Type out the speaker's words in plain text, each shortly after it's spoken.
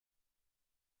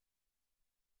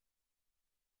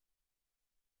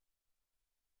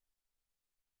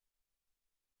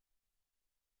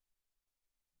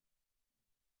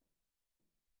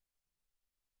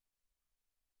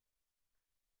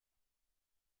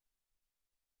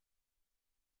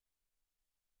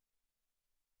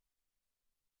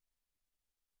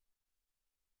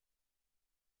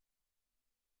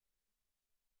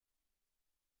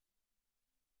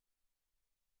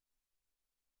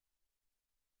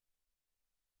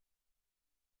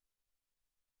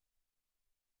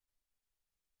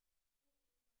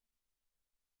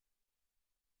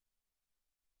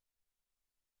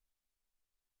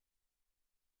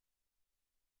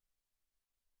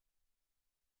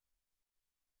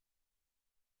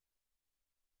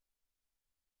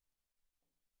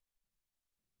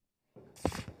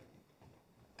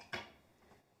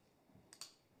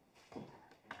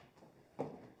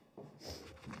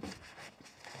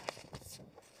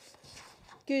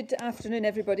Good afternoon,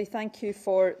 everybody. Thank you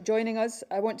for joining us.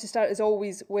 I want to start, as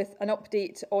always, with an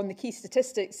update on the key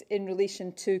statistics in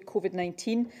relation to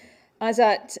COVID-19. As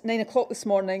at 9 o'clock this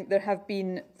morning, there have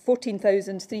been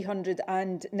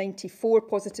 14,394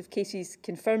 positive cases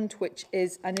confirmed, which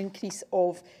is an increase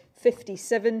of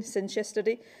 57 since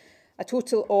yesterday. A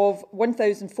total of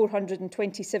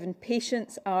 1,427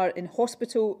 patients are in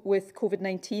hospital with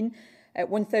COVID-19.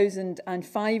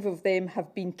 1,005 of them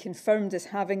have been confirmed as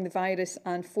having the virus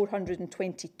and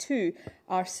 422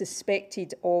 are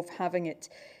suspected of having it.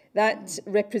 That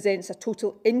represents a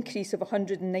total increase of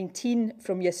 119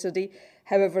 from yesterday.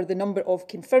 However, the number of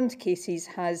confirmed cases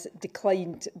has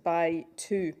declined by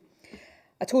 2.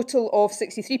 A total of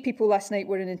 63 people last night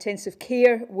were in intensive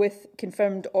care with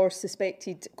confirmed or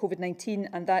suspected COVID-19,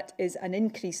 and that is an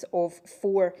increase of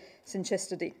 4 since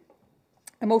yesterday.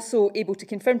 I'm also able to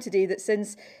confirm today that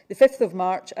since the 5th of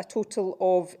March, a total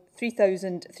of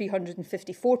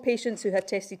 3,354 patients who have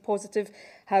tested positive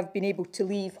have been able to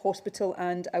leave hospital,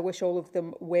 and I wish all of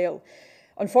them well.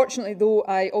 Unfortunately, though,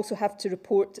 I also have to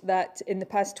report that in the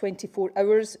past 24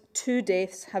 hours, 2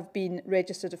 deaths have been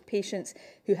registered of patients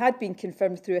who had been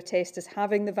confirmed through a test as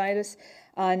having the virus,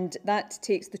 and that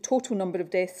takes the total number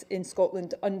of deaths in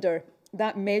Scotland under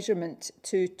that measurement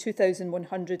to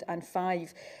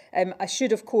 2,105. I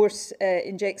should, of course,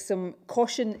 inject some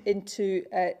caution into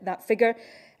that figure.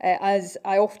 As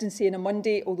I often say on a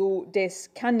Monday, although deaths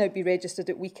can now be registered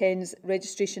at weekends,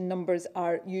 registration numbers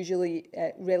are usually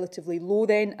relatively low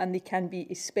then, and they can be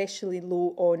especially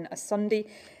low on a Sunday.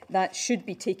 That should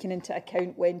be taken into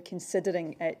account when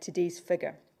considering today's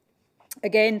figure.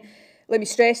 Again, let me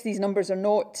stress, these numbers are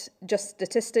not just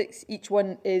statistics. Each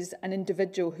one is an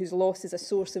individual whose loss is a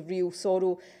source of real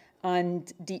sorrow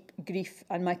and deep grief.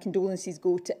 And my condolences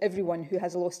go to everyone who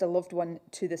has lost a loved one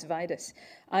to this virus.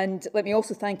 And let me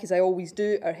also thank, as I always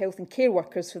do, our health and care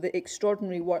workers for the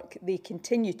extraordinary work they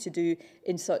continue to do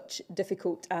in such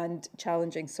difficult and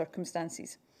challenging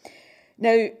circumstances.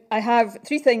 Now, I have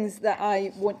 3 things that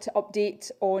I want to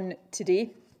update on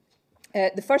today.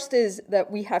 The first is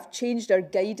that we have changed our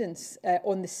guidance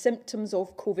on the symptoms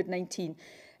of COVID-19.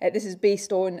 This is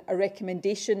based on a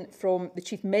recommendation from the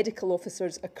Chief Medical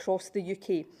Officers across the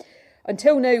UK.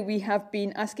 Until now, we have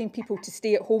been asking people to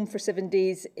stay at home for 7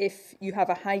 days if you have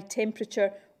a high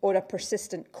temperature or a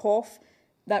persistent cough.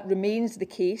 That remains the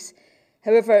case.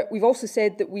 However, we've also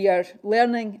said that we are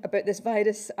learning about this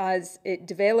virus as it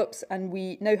develops, and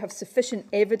we now have sufficient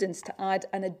evidence to add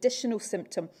an additional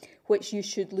symptom which you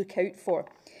should look out for.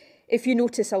 If you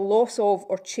notice a loss of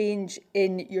or change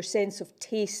in your sense of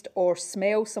taste or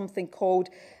smell, something called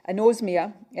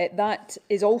anosmia, that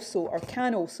is also or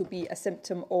can also be a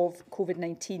symptom of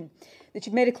COVID-19. The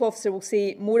Chief Medical Officer will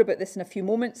say more about this in a few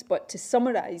moments, but to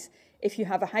summarise, if you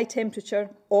have a high temperature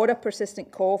or a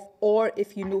persistent cough, or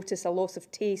if you notice a loss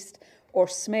of taste or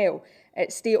smell,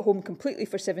 stay at home completely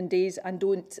for 7 days and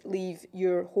don't leave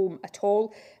your home at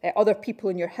all. Other people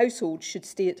in your household should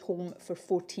stay at home for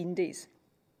 14 days.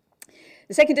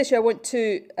 The second issue I want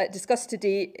to discuss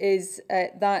today is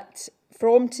that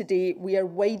from today we are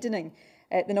widening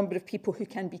the number of people who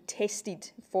can be tested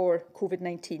for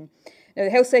COVID-19. Now, the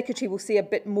Health Secretary will say a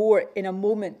bit more in a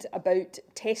moment about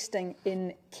testing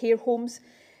in care homes.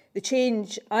 The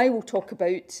change I will talk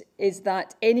about is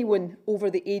that anyone over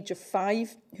the age of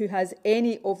 5 who has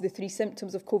any of the 3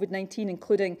 symptoms of COVID-19,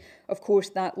 including, of course,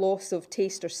 that loss of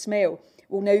taste or smell,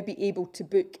 will now be able to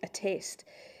book a test.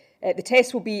 The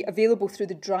test will be available through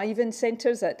the drive-in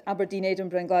centres at Aberdeen,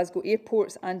 Edinburgh and Glasgow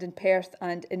airports, and in Perth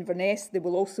and Inverness. They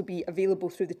will also be available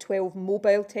through the 12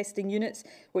 mobile testing units,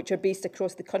 which are based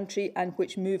across the country and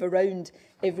which move around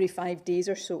every 5 days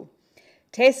or so.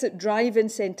 Tests at drive-in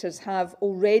centres have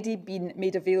already been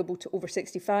made available to over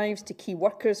 65s, to key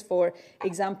workers, for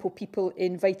example, people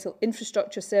in vital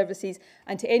infrastructure services,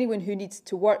 and to anyone who needs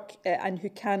to work and who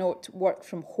cannot work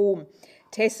from home.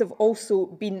 Tests have also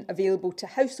been available to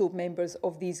household members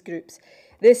of these groups.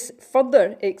 This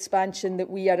further expansion that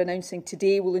we are announcing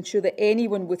today will ensure that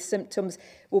anyone with symptoms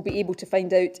will be able to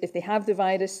find out if they have the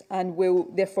virus and will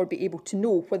therefore be able to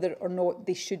know whether or not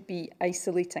they should be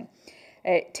isolating.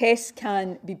 Tests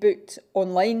can be booked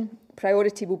online.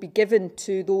 Priority will be given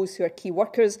to those who are key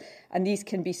workers, and these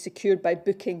can be secured by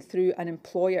booking through an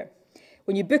employer.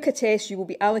 When you book a test, you will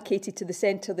be allocated to the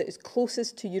centre that is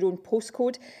closest to your own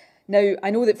postcode. Now, I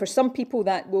know that for some people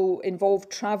that will involve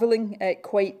travelling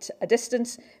quite a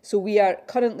distance, so we are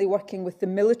currently working with the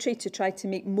military to try to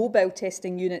make mobile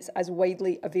testing units as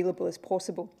widely available as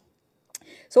possible.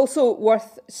 It's also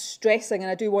worth stressing,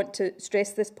 and I do want to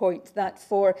stress this point, that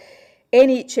for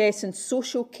NHS and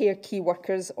social care key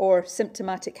workers or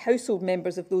symptomatic household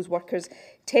members of those workers,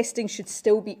 testing should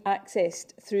still be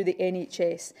accessed through the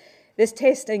NHS. This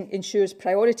testing ensures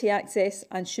priority access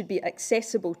and should be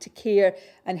accessible to care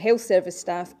and health service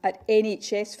staff at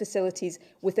NHS facilities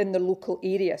within the local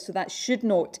area. So that should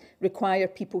not require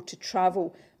people to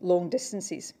travel long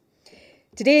distances.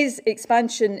 Today's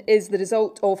expansion is the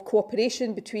result of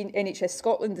cooperation between NHS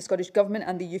Scotland, the Scottish Government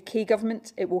and the UK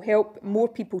Government. It will help more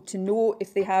people to know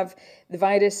if they have the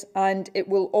virus, and it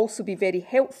will also be very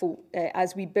helpful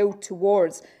as we build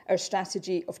towards our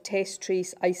strategy of test,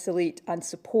 trace, isolate and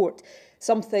support,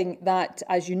 something that,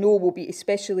 as you know, will be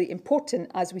especially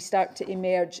important as we start to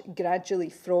emerge gradually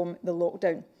from the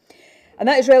lockdown. And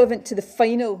that is relevant to the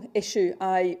final issue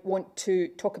I want to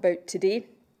talk about today.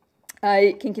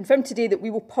 I can confirm today that we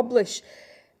will publish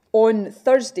on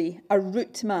Thursday a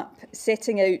route map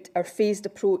setting out our phased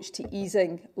approach to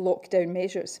easing lockdown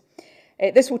measures.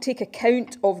 This will take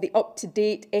account of the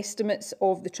up-to-date estimates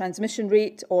of the transmission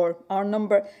rate, or R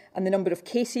number, and the number of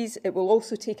cases. It will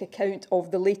also take account of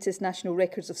the latest National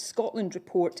Records of Scotland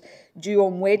report due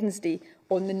on Wednesday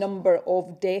on the number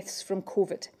of deaths from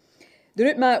COVID. The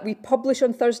route map we publish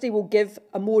on Thursday will give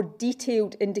a more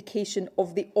detailed indication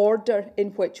of the order in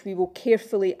which we will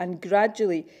carefully and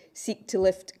gradually seek to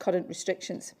lift current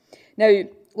restrictions. Now,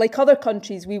 like other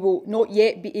countries, we will not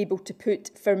yet be able to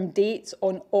put firm dates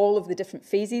on all of the different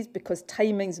phases because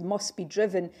timings must be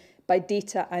driven by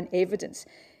data and evidence.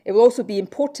 It will also be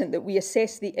important that we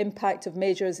assess the impact of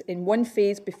measures in one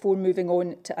phase before moving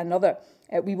on to another.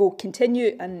 We will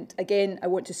continue, and again, I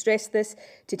want to stress this,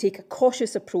 to take a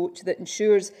cautious approach that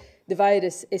ensures the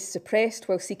virus is suppressed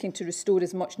while seeking to restore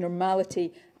as much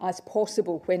normality as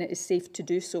possible when it is safe to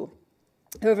do so.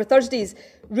 However, Thursday's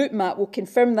route map will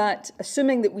confirm that,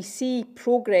 assuming that we see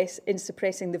progress in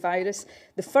suppressing the virus,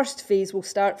 the first phase will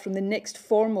start from the next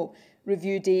formal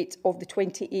review date of the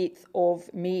 28th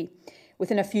of May.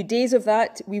 Within a few days of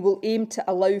that, we will aim to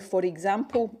allow, for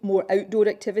example, more outdoor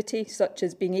activity, such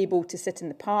as being able to sit in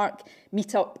the park,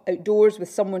 meet up outdoors with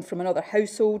someone from another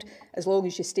household, as long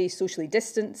as you stay socially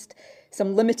distanced,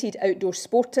 some limited outdoor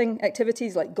sporting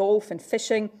activities like golf and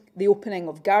fishing, the opening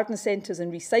of garden centres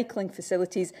and recycling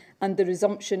facilities, and the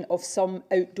resumption of some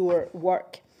outdoor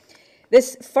work.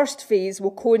 This first phase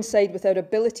will coincide with our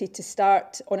ability to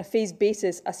start, on a phased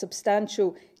basis, a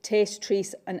substantial test,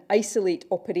 trace and isolate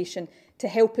operation to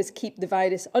help us keep the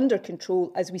virus under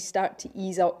control as we start to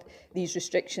ease up these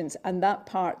restrictions, and that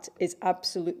part is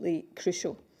absolutely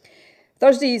crucial.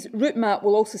 Thursday's route map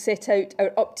will also set out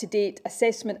our up-to-date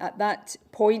assessment at that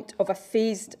point of a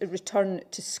phased return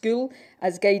to school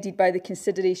as guided by the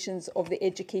considerations of the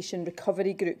Education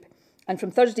Recovery Group. And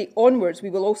from Thursday onwards, we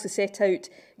will also set out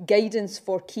guidance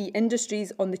for key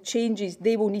industries on the changes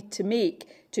they will need to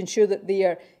make to ensure that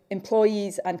their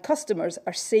employees and customers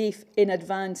are safe in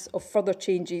advance of further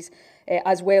changes,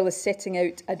 as well as setting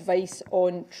out advice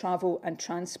on travel and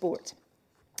transport.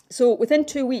 So within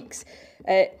 2 weeks,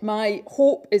 my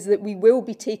hope is that we will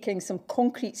be taking some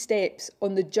concrete steps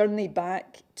on the journey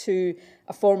back to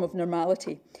a form of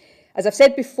normality. As I've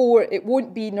said before, it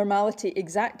won't be normality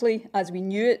exactly as we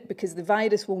knew it because the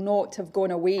virus will not have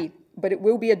gone away, but it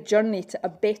will be a journey to a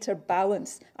better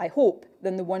balance, I hope,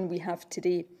 than the one we have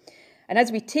today. And as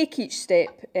we take each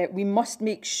step, we must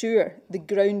make sure the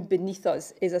ground beneath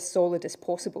us is as solid as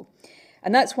possible.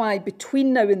 And that's why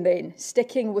between now and then,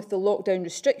 sticking with the lockdown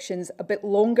restrictions a bit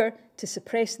longer to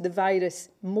suppress the virus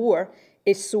more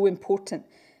is so important,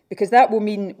 because that will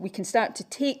mean we can start to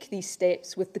take these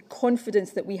steps with the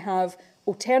confidence that we have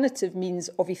alternative means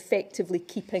of effectively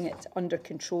keeping it under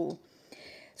control.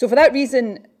 So for that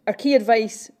reason, our key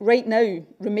advice right now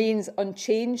remains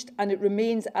unchanged, and it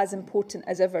remains as important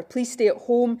as ever. Please stay at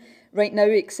home right now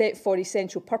except for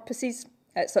essential purposes,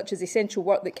 such as essential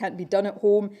work that can't be done at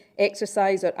home,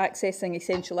 exercise or accessing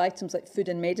essential items like food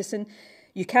and medicine.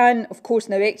 You can, of course,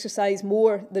 now exercise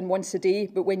more than once a day,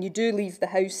 but when you do leave the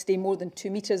house, stay more than 2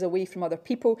 metres away from other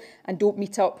people and don't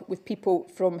meet up with people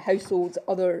from households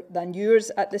other than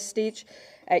yours at this stage.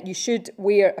 You should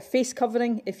wear a face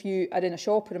covering if you are in a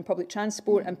shop or in public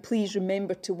transport, and please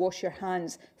remember to wash your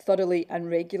hands thoroughly and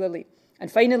regularly. And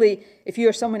finally, if you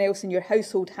or someone else in your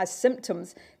household has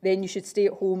symptoms, then you should stay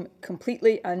at home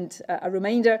completely. And a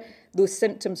reminder, those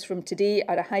symptoms from today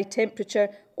are a high temperature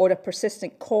or a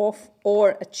persistent cough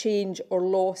or a change or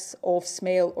loss of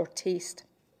smell or taste.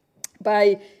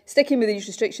 By sticking with these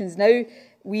restrictions now,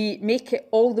 we make it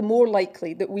all the more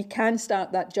likely that we can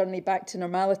start that journey back to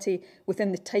normality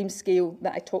within the timescale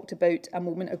that I talked about a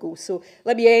moment ago. So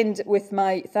let me end with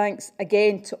my thanks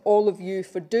again to all of you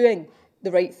for doing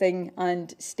the right thing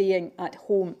and staying at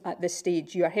home at this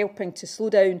stage. You are helping to slow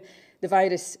down the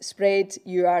virus spread,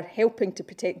 you are helping to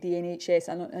protect the NHS,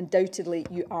 and undoubtedly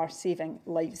you are saving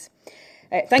lives.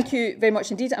 Thank you very much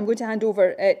indeed. I'm going to hand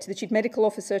over to the Chief Medical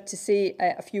Officer to say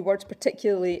a few words,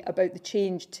 particularly about the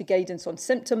change to guidance on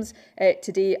symptoms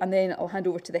today, and then I'll hand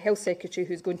over to the Health Secretary,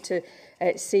 who's going to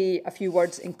say a few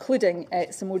words, including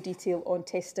some more detail on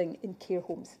testing in care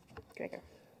homes. Gregor.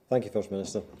 Thank you, First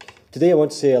Minister. Today I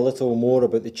want to say a little more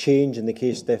about the change in the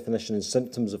case definition and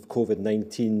symptoms of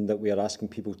COVID-19 that we are asking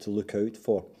people to look out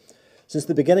for. Since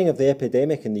the beginning of the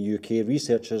epidemic in the UK,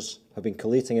 researchers have been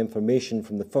collating information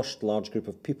from the first large group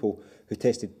of people who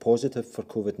tested positive for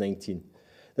COVID-19.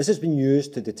 This has been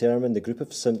used to determine the group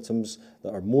of symptoms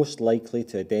that are most likely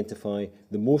to identify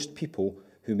the most people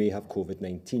who may have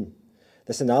COVID-19.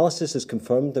 This analysis has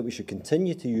confirmed that we should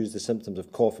continue to use the symptoms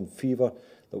of cough and fever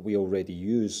that we already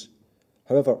use.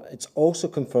 However, it's also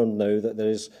confirmed now that there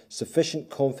is sufficient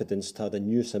confidence to add a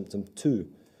new symptom too.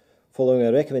 Following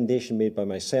a recommendation made by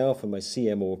myself and my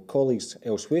CMO colleagues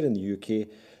elsewhere in the UK,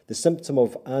 the symptom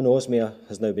of anosmia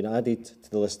has now been added to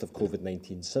the list of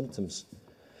COVID-19 symptoms.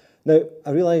 Now,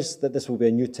 I realise that this will be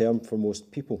a new term for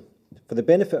most people. For the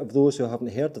benefit of those who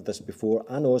haven't heard of this before,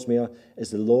 anosmia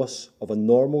is the loss of a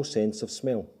normal sense of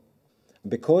smell. And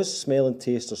because smell and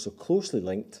taste are so closely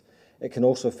linked, it can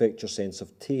also affect your sense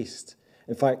of taste.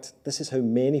 In fact, this is how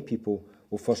many people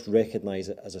will first recognise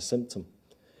it as a symptom.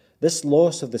 This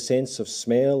loss of the sense of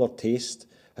smell or taste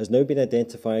has now been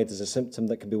identified as a symptom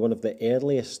that can be one of the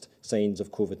earliest signs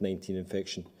of COVID-19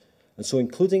 infection. And so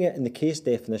including it in the case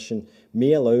definition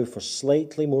may allow for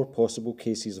slightly more possible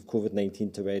cases of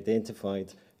COVID-19 to be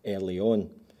identified early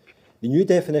on. The new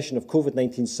definition of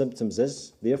COVID-19 symptoms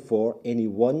is, therefore, any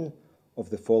one of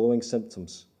the following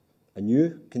symptoms: a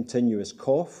new continuous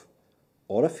cough,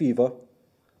 or a fever,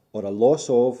 or a loss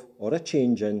of, or a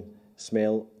change in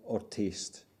smell or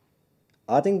taste.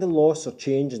 Adding the loss or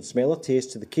change in smell or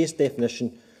taste to the case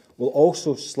definition will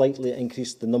also slightly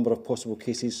increase the number of possible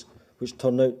cases which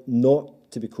turn out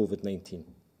not to be COVID-19.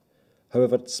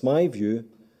 However, it's my view,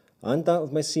 and that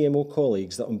of my CMO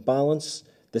colleagues, that on balance,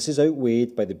 this is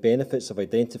outweighed by the benefits of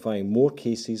identifying more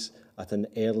cases at an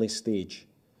early stage.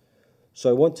 So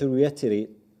I want to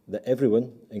reiterate that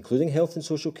everyone, including health and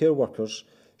social care workers,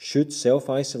 should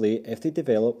self-isolate if they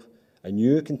develop a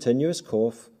new continuous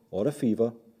cough or a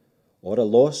fever, or a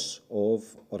loss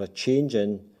of or a change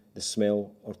in the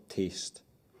smell or taste.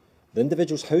 The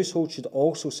individual's household should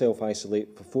also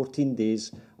self-isolate for 14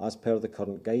 days as per the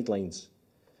current guidelines.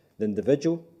 The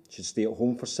individual should stay at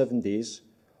home for 7 days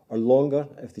or longer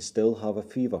if they still have a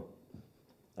fever.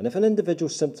 And if an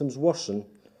individual's symptoms worsen,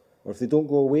 or if they don't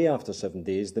go away after 7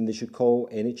 days, then they should call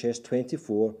NHS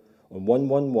 24 on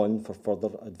 111 for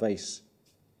further advice.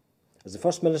 As the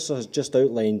First Minister has just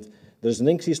outlined, there is an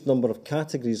increased number of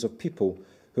categories of people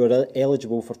who are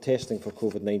eligible for testing for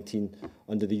COVID-19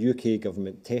 under the UK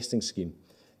Government testing scheme.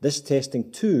 This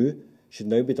testing too should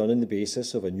now be done on the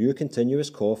basis of a new continuous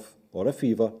cough or a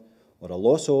fever, or a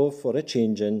loss of or a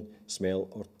change in smell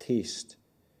or taste.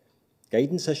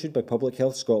 Guidance issued by Public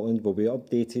Health Scotland will be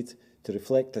updated to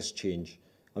reflect this change,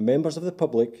 and members of the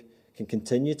public can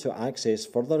continue to access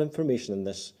further information on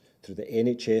this through the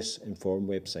NHS Inform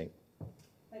website.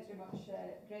 Thanks very much,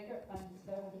 Gregor.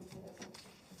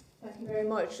 Thank you very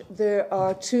much. There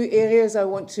are two areas I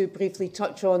want to briefly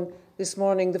touch on this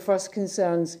morning. The first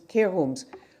concerns care homes.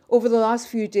 Over the last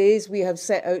few days, we have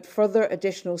set out further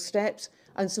additional steps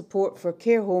and support for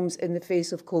care homes in the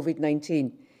face of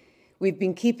COVID-19. We've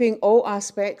been keeping all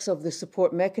aspects of the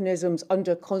support mechanisms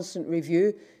under constant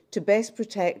review to best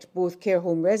protect both care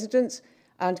home residents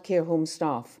and care home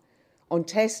staff. On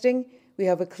testing, we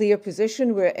have a clear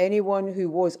position where anyone who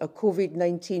was a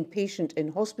COVID-19 patient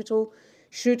in hospital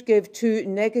should give 2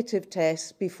 negative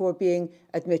tests before being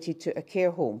admitted to a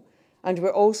care home. And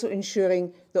we're also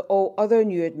ensuring that all other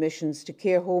new admissions to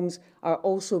care homes are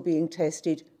also being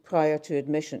tested prior to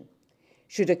admission.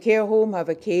 Should a care home have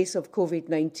a case of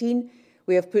COVID-19,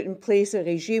 we have put in place a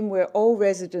regime where all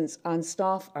residents and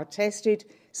staff are tested,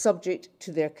 subject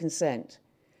to their consent.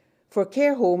 For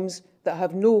care homes that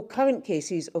have no current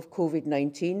cases of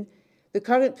COVID-19, the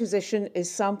current position is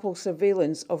sample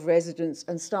surveillance of residents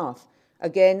and staff,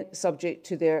 again subject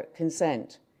to their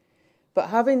consent. But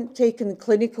having taken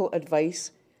clinical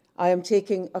advice, I am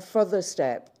taking a further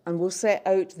step and will set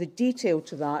out the detail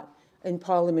to that in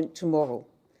Parliament tomorrow.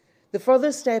 The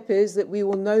further step is that we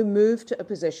will now move to a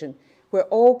position where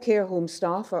all care home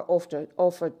staff are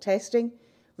offered testing,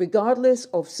 regardless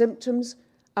of symptoms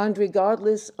and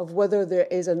regardless of whether there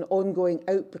is an ongoing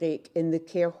outbreak in the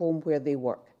care home where they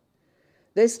work.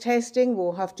 This testing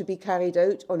will have to be carried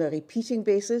out on a repeating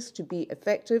basis to be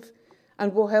effective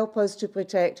and will help us to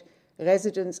protect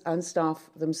residents and staff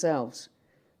themselves.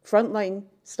 Frontline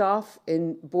staff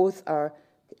in both our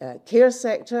care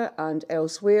sector and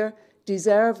elsewhere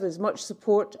deserve as much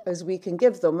support as we can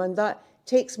give them, and that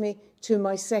takes me to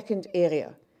my second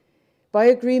area. By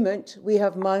agreement, we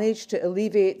have managed to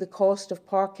alleviate the cost of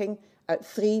parking at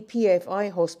 3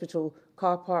 PFI hospital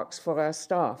car parks for our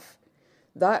staff.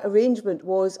 That arrangement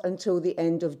was until the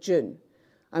end of June.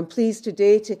 I'm pleased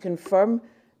today to confirm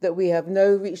that we have now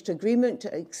reached agreement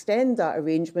to extend that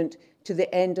arrangement to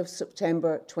the end of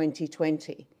September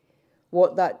 2020.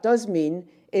 What that does mean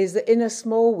is that in a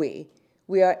small way,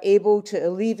 we are able to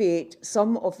alleviate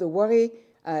some of the worry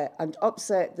and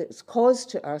upset that's caused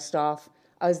to our staff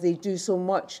as they do so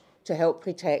much to help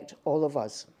protect all of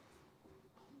us.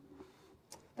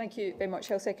 Thank you very much,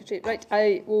 Health Secretary. Right,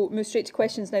 I will move straight to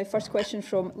questions now. First question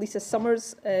from Lisa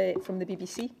Summers from the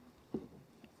BBC.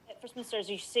 First Minister, as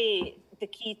you say, the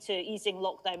key to easing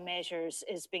lockdown measures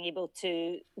is being able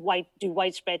to do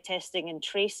widespread testing and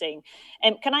tracing.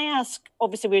 Can I ask,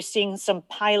 obviously we're seeing some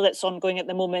pilots ongoing at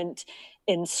the moment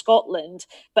in Scotland,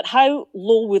 but how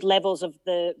low would levels of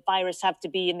the virus have to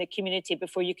be in the community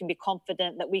before you can be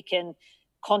confident that we can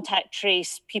contact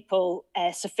trace people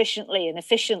sufficiently and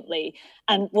efficiently?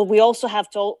 And will we also have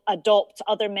to adopt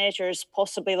other measures,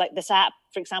 possibly like this app,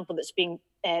 for example, that's being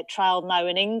trialled now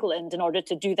in England, in order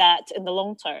to do that in the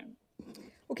long term?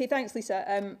 Okay, thanks,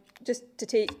 Lisa. Just to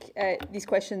take these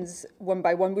questions one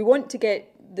by one, we want to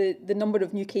get the number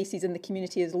of new cases in the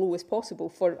community as low as possible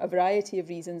for a variety of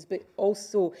reasons, but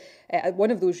also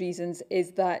one of those reasons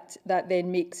is that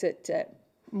then makes it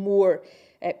more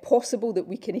possible that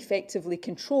we can effectively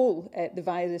control the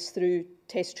virus through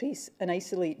test, trace and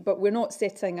isolate. But we're not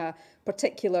setting a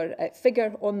particular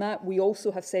figure on that. We also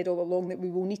have said all along that we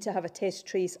will need to have a test,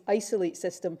 trace, isolate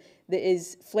system that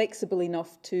is flexible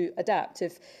enough to adapt.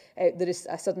 If there is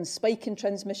a sudden spike in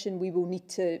transmission, we will need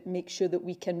to make sure that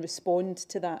we can respond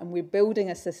to that. And we're building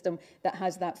a system that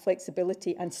has that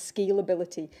flexibility and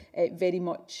scalability very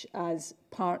much as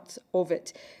part of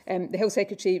it. The Health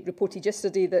Secretary reported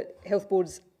yesterday that health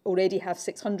boards already have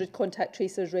 600 contact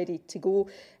tracers ready to go.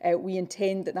 We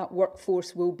intend that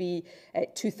workforce will be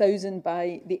 2,000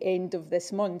 by the end of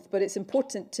this month. But it's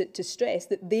important to stress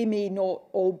that they may not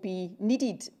all be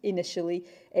needed initially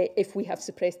if we have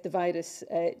suppressed the virus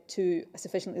to a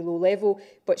sufficiently low level.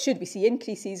 But should we see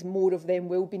increases, more of them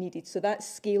will be needed. So that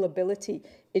scalability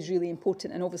is really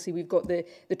important. And obviously we've got the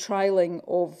trialling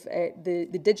of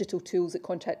the digital tools that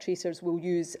contact tracers will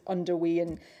use underway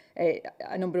in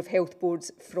a number of health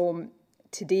boards from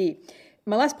today.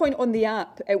 My last point on the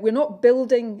app, we're not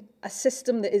building a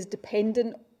system that is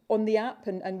dependent on the app,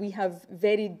 and we have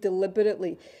very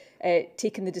deliberately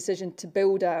taken the decision to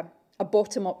build a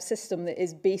bottom-up system that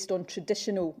is based on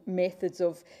traditional methods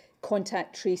of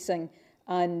contact tracing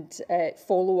and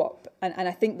follow-up. And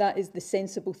I think that is the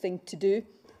sensible thing to do.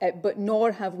 But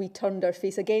nor have we turned our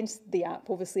face against the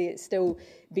app. Obviously, it's still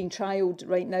being trialled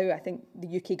right now. I think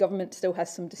the UK government still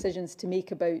has some decisions to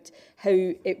make about how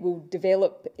it will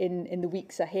develop in the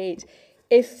weeks ahead.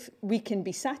 If we can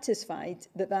be satisfied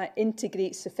that that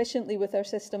integrates sufficiently with our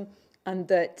system and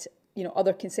that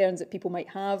other concerns that people might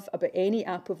have about any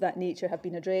app of that nature have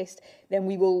been addressed, then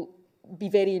we will be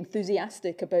very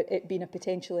enthusiastic about it being a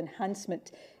potential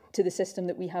enhancement to the system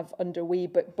that we have underway.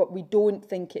 But we don't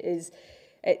think it is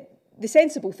the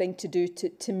sensible thing to do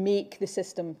to make the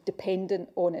system dependent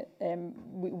on it.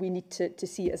 We need to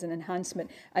see it as an enhancement.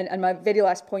 And my very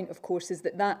last point, of course, is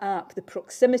that app, the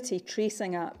proximity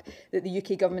tracing app that the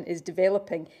UK government is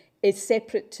developing, is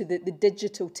separate to the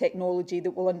digital technology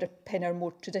that will underpin our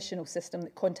more traditional system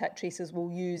that contact tracers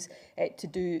will use to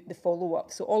do the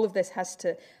follow-up. So all of this has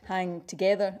to hang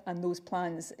together, and those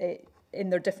plans in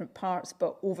their different parts,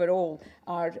 but overall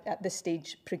are at this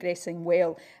stage progressing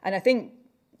well. And I think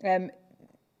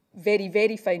very,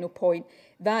 very final point,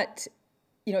 that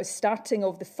starting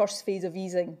of the first phase of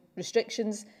easing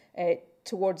restrictions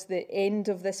towards the end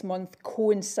of this month,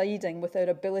 coinciding with our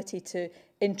ability to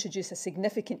introduce a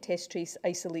significant test, trace,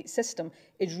 isolate system,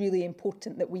 is really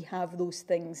important that we have those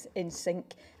things in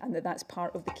sync and that's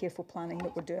part of the careful planning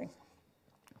that we're doing.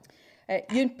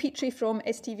 Ewan Petrie from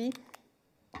STV.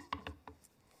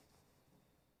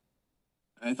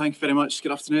 Thank you very much.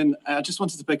 Good afternoon. I just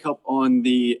wanted to pick up on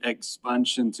the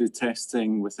expansion to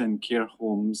testing within care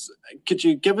homes. Could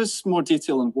you give us more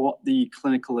detail on what the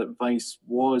clinical advice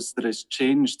was that has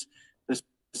changed this,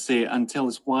 and tell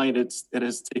us why it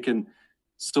has taken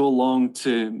so long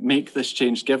to make this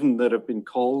change, given there have been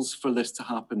calls for this to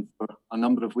happen for a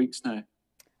number of weeks now?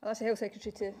 I'll ask the Health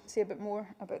Secretary to say a bit more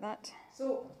about that.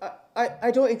 So I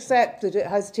don't accept that it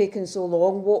has taken so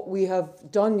long. What we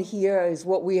have done here is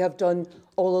what we have done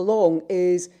all along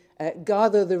is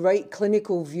gather the right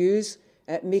clinical views,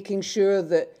 making sure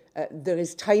that there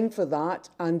is time for that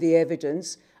and the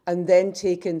evidence, and then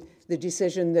taking the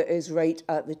decision that is right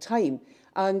at the time.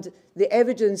 And the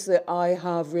evidence that I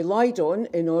have relied on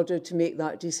in order to make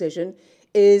that decision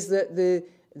is that the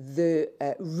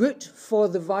route for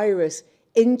the virus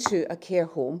into a care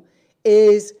home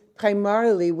is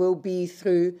primarily will be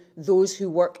through those who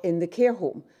work in the care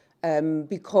home,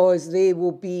 because they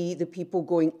will be the people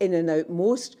going in and out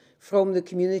most from the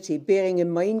community, bearing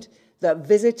in mind that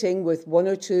visiting, with one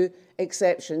or two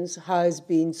exceptions, has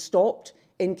been stopped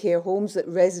in care homes, that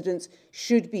residents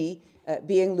should be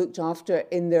being looked after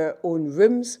in their own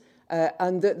rooms,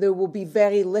 and that there will be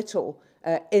very little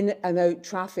in and out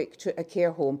traffic to a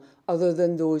care home other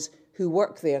than those who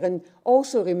work there. And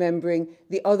also remembering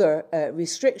the other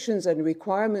restrictions and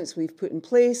requirements we've put in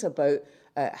place about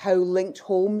how linked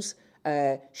homes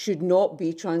should not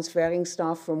be transferring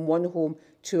staff from one home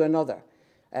to another.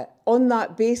 On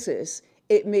that basis,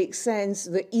 it makes sense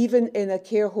that even in a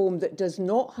care home that does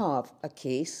not have a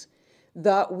case,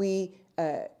 that we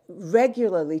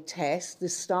regularly test the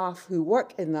staff who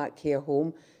work in that care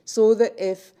home, so that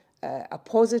if a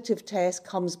positive test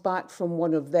comes back from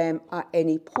one of them at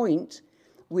any point,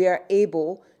 we are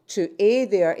able to,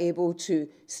 they are able to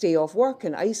stay off work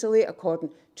and isolate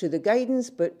according to the guidance,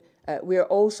 but we are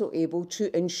also able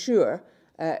to ensure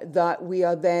that we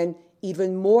are then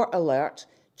even more alert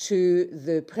to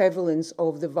the prevalence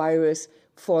of the virus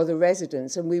for the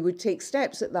residents. And we would take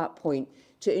steps at that point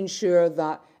to ensure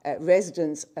that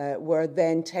residents were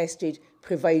then tested,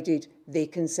 provided they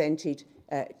consented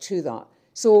to that.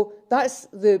 So that's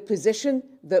the position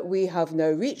that we have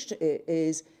now reached. It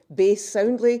is based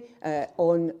soundly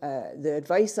on the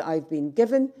advice that I've been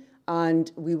given, and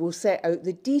we will set out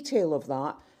the detail of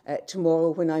that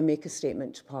tomorrow when I make a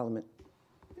statement to Parliament.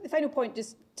 The final point,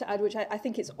 just to add, which I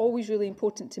think it's always really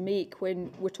important to make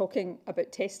when we're talking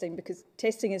about testing, because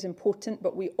testing is important,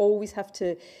 but we always have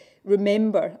to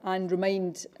remember and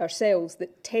remind ourselves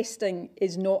that testing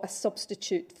is not a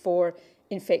substitute for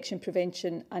infection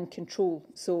prevention and control.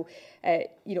 So,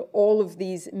 all of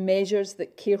these measures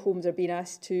that care homes are being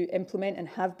asked to implement and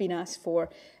have been asked for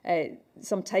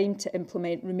some time to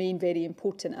implement remain very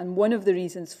important. And one of the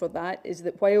reasons for that is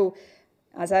that while,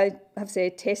 as I have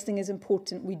said, testing is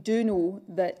important, we do know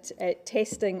that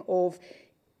testing of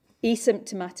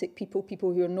asymptomatic people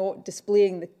who are not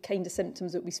displaying the kind of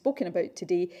symptoms that we've spoken about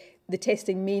today, the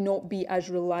testing may not be as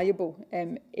reliable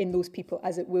in those people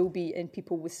as it will be in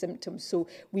people with symptoms. So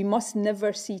we must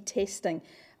never see testing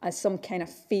as some kind of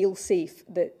fail-safe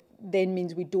that then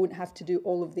means we don't have to do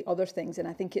all of the other things. And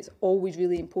I think it's always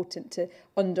really important to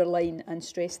underline and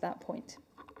stress that point.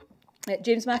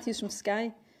 James Matthews from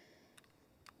Sky.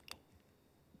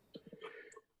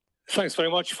 Thanks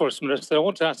very much, First Minister. I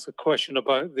want to ask a question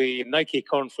about the Nike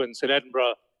conference in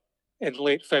Edinburgh in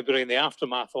late February and the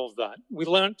aftermath of that. We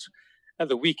learnt at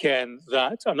the weekend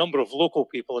that a number of local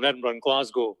people in Edinburgh and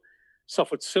Glasgow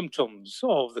suffered symptoms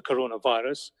of the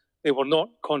coronavirus. They were not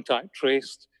contact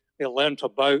traced. They learnt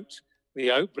about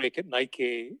the outbreak at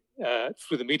Nike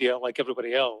through the media like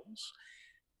everybody else.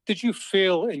 Did you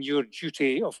fail in your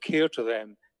duty of care to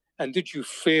them? And did you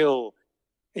fail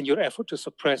in your effort to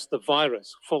suppress the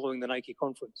virus following the Nike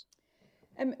conference?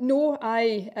 No,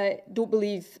 I don't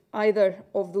believe either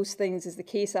of those things is the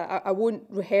case. I won't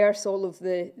rehearse all of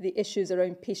the issues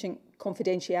around patient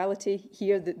confidentiality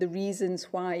here, the reasons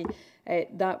why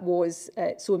that was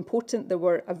so important. There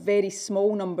were a very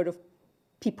small number of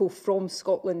people from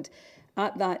Scotland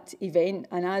at that event,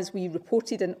 and as we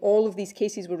reported, and all of these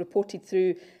cases were reported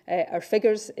through our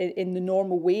figures in the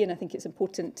normal way, and I think it's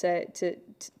important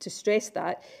to stress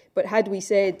that. But had we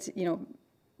said,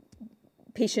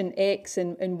 patient X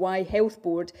and Y health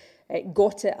board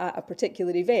got it at a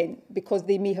particular event, because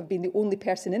they may have been the only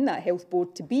person in that health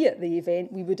board to be at the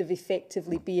event, we would have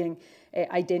effectively been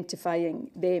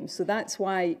identifying them. So that's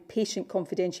why patient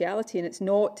confidentiality, and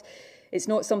it's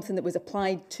not something that was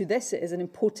applied to this. It is an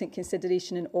important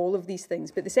consideration in all of these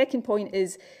things. But the second point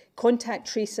is contact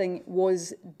tracing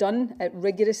was done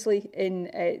rigorously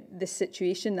in this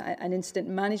situation. An incident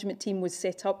management team was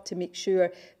set up to make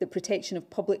sure the protection of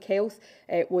public health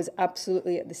was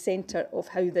absolutely at the centre of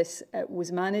how this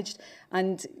was managed.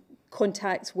 And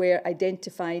contacts were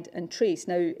identified and traced.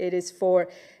 Now, it is for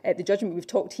the judgment. We've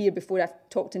talked here before, I've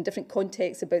talked in different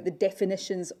contexts about the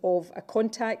definitions of a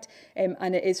contact,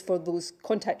 and it is for those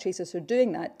contact tracers who are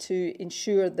doing that to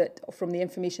ensure that from the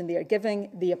information they are giving,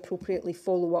 they appropriately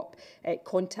follow up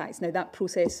contacts. Now, that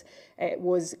process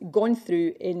was gone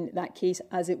through in that case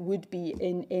as it would be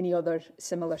in any other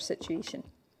similar situation.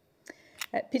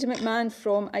 Peter McMahon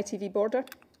from ITV Border.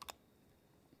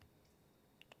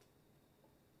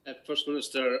 First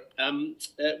Minister,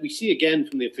 we see again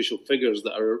from the official figures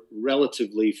that are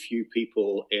relatively few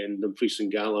people in Dumfries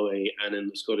and Galloway and in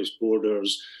the Scottish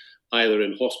borders, either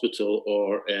in hospital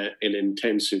or in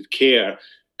intensive care.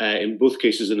 In both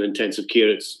cases in intensive care,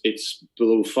 it's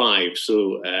below 5,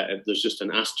 so there's just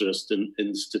an asterisk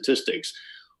in statistics.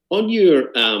 On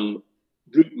your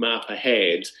route map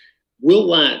ahead, will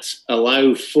that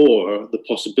allow for the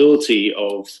possibility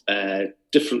of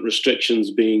different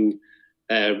restrictions being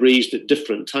raised at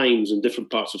different times in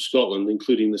different parts of Scotland,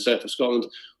 including the south of Scotland?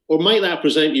 Or might that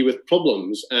present you with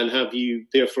problems, and have you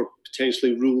therefore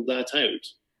potentially ruled that out?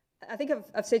 I think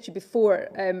I've said to you before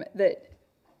that,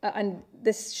 and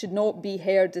this should not be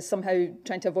heard as somehow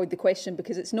trying to avoid the question,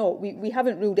 because it's not. We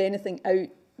haven't ruled anything out,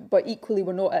 but equally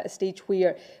we're not at a stage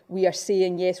where we are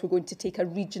saying, yes, we're going to take a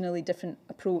regionally different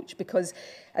approach, because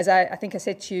as I think I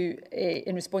said to you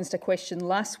in response to a question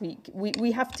last week,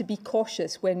 we have to be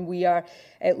cautious when we are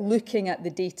looking at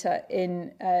the data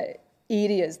in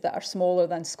areas that are smaller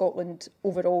than Scotland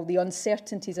overall. The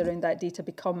uncertainties around that data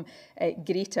become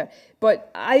greater. But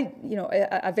at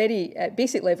a very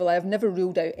basic level, I have never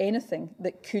ruled out anything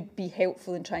that could be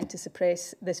helpful in trying to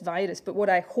suppress this virus. But what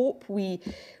I hope we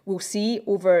will see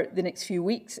over the next few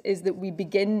weeks is that we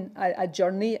begin a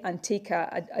journey and take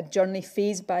a journey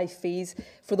phase by phase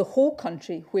for the whole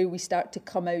country, where we start to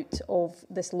come out of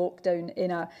this lockdown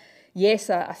in a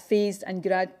phased and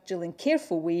gradual and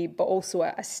careful way, but also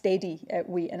a steady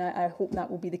way. And I hope that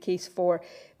will be the case for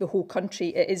the whole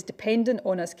country. It is dependent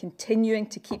on us continuing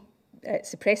to keep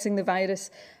suppressing the virus.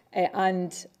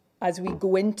 And as we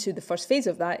go into the first phase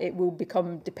of that, it will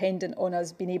become dependent on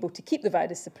us being able to keep the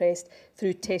virus suppressed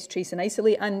through test, trace and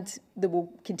isolate. And there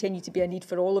will continue to be a need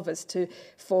for all of us to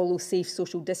follow safe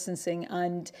social distancing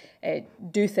and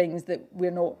do things that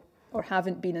we're not or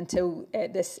haven't been until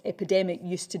this epidemic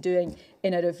used to doing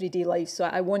in our everyday life. So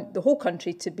I want the whole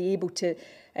country to be able to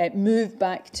move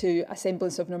back to a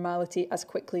semblance of normality as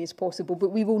quickly as possible. But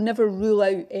we will never rule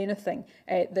out anything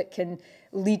that can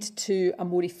lead to a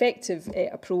more effective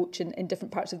approach in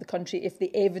different parts of the country if the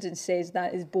evidence says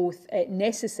that is both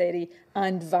necessary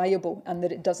and viable, and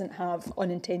that it doesn't have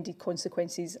unintended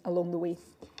consequences along the way.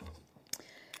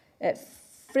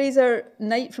 Fraser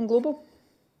Knight from Global.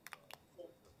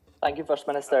 Thank you, First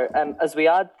Minister. As we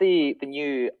add the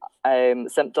new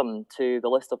symptom to the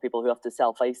list of people who have to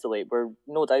self-isolate, we're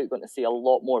no doubt going to see a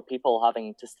lot more people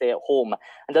having to stay at home.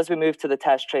 And as we move to the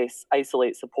test, trace,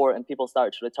 isolate support and people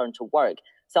start to return to work,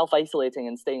 self-isolating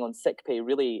and staying on sick pay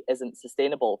really isn't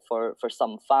sustainable for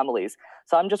some families.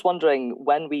 So I'm just wondering,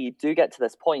 when we do get to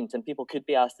this point and people could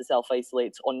be asked to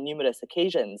self-isolate on numerous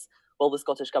occasions, will the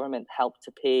Scottish Government help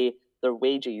to pay their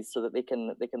wages so that they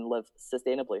can live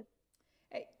sustainably?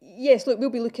 Yes, look, we'll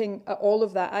be looking at all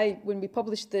of that. When we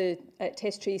published the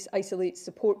test, trace, isolate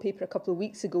support paper a couple of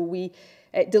weeks ago, we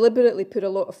deliberately put a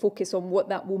lot of focus on what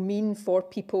that will mean for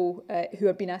people who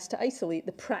are being asked to isolate,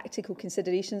 the practical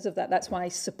considerations of that. That's why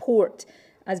support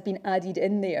has been added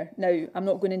in there. Now, I'm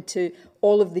not going into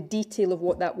all of the detail of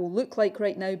what that will look like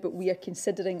right now, but we are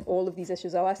considering all of these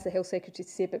issues. I'll ask the Health Secretary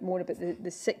to say a bit more about the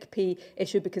sick pay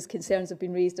issue, because concerns have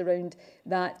been raised around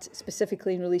that,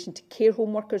 specifically in relation to care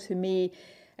home workers who may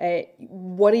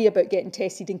worry about getting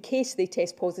tested in case they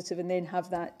test positive and then have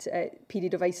that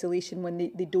period of isolation when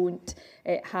they don't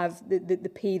have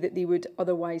the pay that they would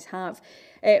otherwise have.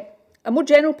 A more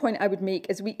general point I would make,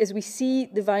 as we see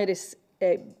the virus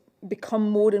become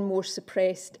more and more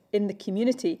suppressed in the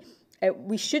community,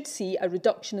 we should see a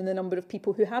reduction in the number of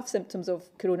people who have symptoms of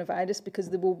coronavirus,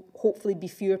 because there will hopefully be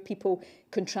fewer people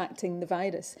contracting the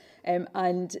virus.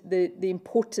 And the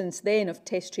importance then of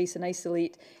test, trace and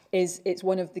isolate is it's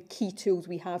one of the key tools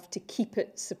we have to keep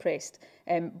it suppressed.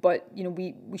 But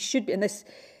we should be, and this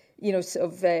sort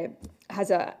of has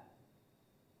a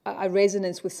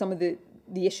resonance with some of the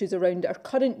issues around our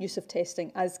current use of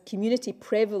testing. As community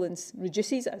prevalence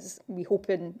reduces, as we hope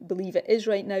and believe it is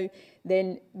right now,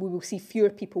 then we will see fewer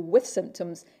people with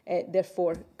symptoms,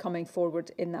 therefore coming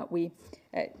forward in that way.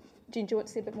 Jane, do you want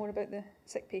to say a bit more about the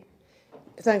sick pay?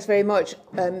 Thanks very much.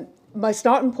 My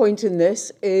starting point in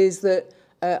this is that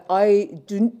I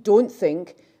don't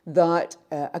think that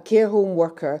a care home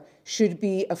worker should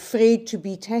be afraid to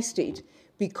be tested,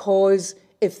 because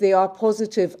if they are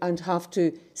positive and have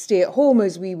to stay at home,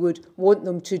 as we would want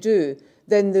them to do,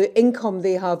 then the income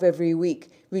they have every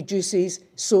week reduces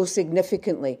so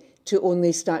significantly to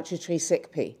only statutory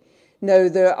sick pay. Now,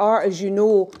 there are, as you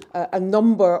know, a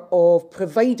number of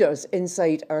providers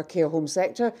inside our care home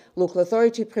sector, local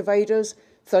authority providers,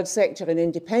 third sector and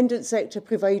independent sector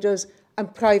providers,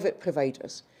 and private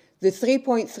providers. The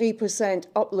 3.3%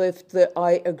 uplift that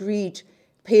I agreed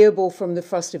payable from the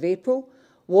 1st of April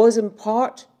was in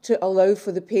part to allow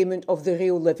for the payment of the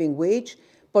real living wage,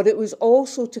 but it was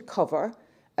also to cover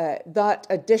that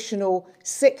additional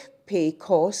sick pay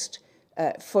cost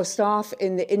for staff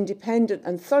in the independent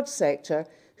and third sector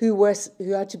who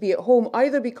had to be at home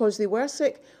either because they were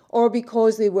sick or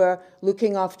because they were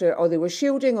looking after, or they were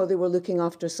shielding, or they were looking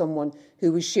after someone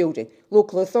who was shielding.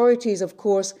 Local authorities, of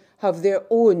course, have their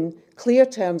own clear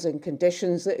terms and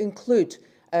conditions that include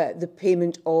the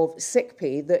payment of sick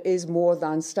pay that is more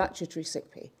than statutory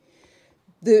sick pay.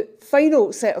 The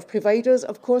final set of providers,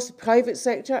 of course, the private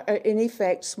sector, are in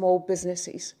effect small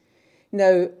businesses.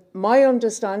 Now, my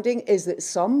understanding is that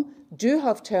some do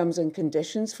have terms and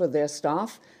conditions for their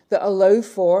staff that allow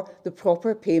for the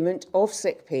proper payment of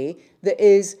sick pay that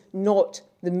is not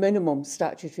the minimum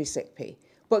statutory sick pay,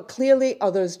 but clearly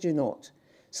others do not.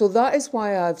 So that is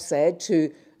why I've said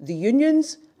to the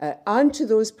unions and to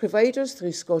those providers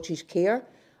through Scottish Care,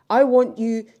 I want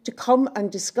you to come and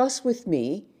discuss with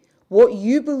me what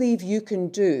you believe you can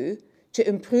do to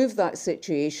improve that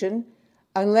situation,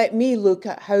 and let me look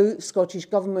at how Scottish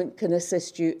Government can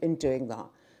assist you in doing that.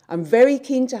 I'm very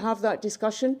keen to have that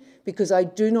discussion because I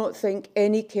do not think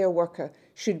any care worker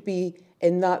should be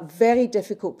in that very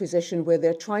difficult position where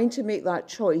they're trying to make that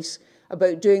choice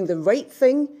about doing the right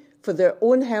thing for their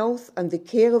own health and the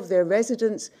care of their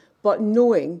residents, but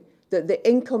knowing that the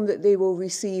income that they will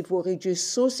receive will reduce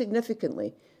so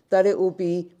significantly that it will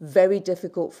be very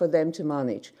difficult for them to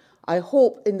manage. I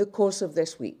hope in the course of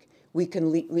this week we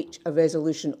can reach a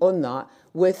resolution on that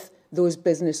with those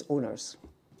business owners.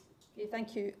 Okay,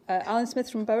 thank you. Alan Smith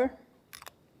from Bauer.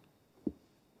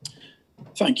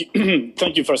 Thank you.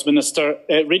 Thank you, First Minister.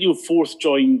 Radio 4th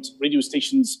joined radio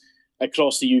stations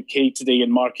across the UK today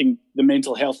in marking the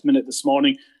Mental Health Minute this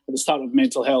morning at the start of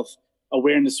Mental Health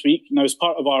Awareness Week. Now, as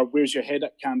part of our Where's Your Head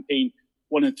At campaign,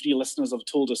 1 in 3 listeners have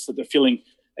told us that they're feeling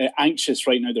anxious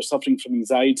right now. They're suffering from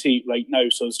anxiety right now.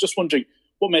 So I was just wondering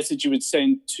what message you would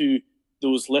send to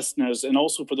those listeners, and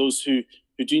also for those who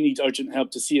do need urgent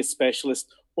help to see a specialist,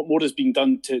 what more is being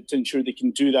done to ensure they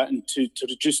can do that and to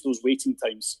reduce those waiting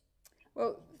times?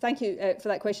 Well, thank you for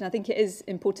that question. I think it is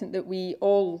important that we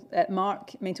all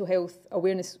mark Mental Health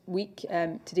Awareness Week.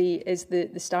 Today is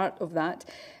the start of that.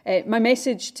 My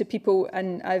message to people,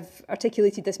 and I've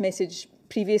articulated this message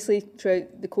previously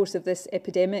throughout the course of this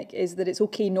epidemic, is that it's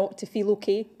okay not to feel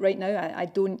okay right now. I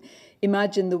don't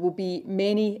imagine there will be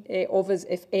many of us,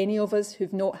 if any of us,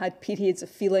 who've not had periods of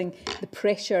feeling the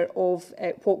pressure of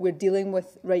what we're dealing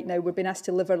with right now. We're being asked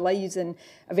to live our lives in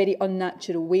a very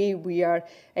unnatural way. We are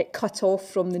cut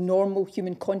off from the normal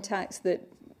human contacts that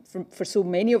for so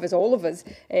many of us, all of us,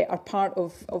 are part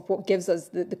of what gives us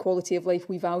the quality of life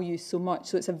we value so much.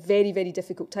 So it's a very, very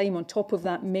difficult time. On top of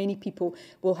that, many people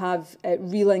will have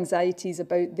real anxieties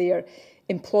about their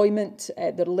employment,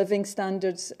 their living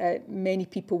standards. Many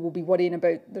people will be worrying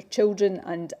about their children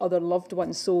and other loved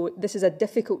ones. So this is a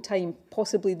difficult time,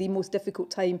 possibly the most difficult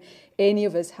time any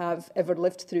of us have ever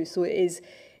lived through. So it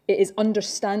is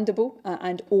understandable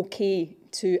and okay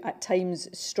to at times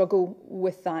struggle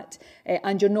with that,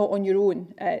 and you're not on your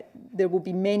own. There will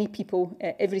be many people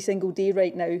every single day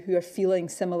right now who are feeling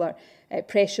similar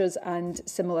pressures and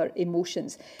similar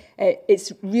emotions.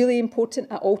 It's really important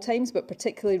at all times, but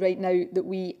particularly right now, that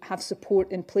we have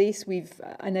support in place. We've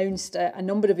announced a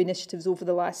number of initiatives over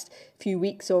the last few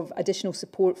weeks of additional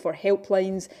support for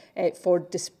helplines, for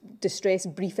distress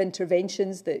brief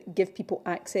interventions that give people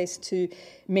access to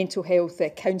mental health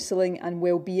counselling and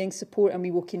wellbeing support, and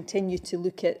we will continue to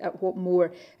look at what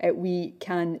more we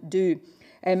can do.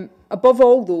 Above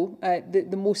all, though,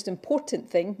 the most important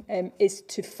thing is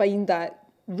to find that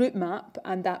route map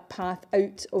and that path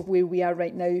out of where we are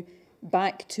right now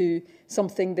back to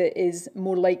something that is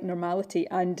more like normality.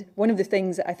 And one of the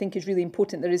things that I think is really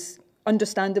important, there is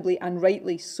understandably and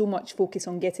rightly so much focus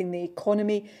on getting the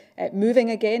economy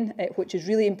moving again, which is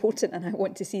really important, and I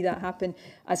want to see that happen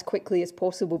as quickly as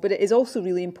possible. But it is also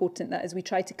really important that as we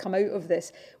try to come out of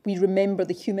this, we remember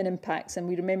the human impacts and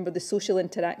we remember the social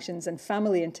interactions and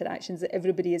family interactions that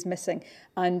everybody is missing,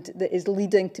 and that is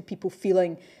leading to people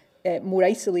feeling more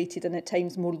isolated and at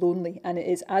times more lonely. And it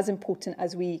is as important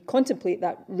as we contemplate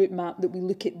that route map that we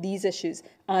look at these issues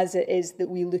as it is that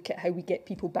we look at how we get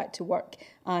people back to work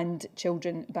and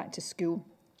children back to school.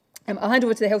 I'll hand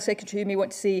over to the Health Secretary who may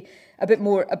want to say a bit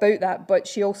more about that, but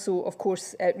she also, of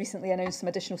course, recently announced some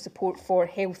additional support for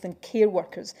health and care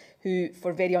workers who,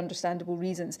 for very understandable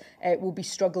reasons, will be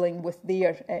struggling with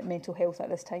their mental health at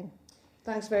this time.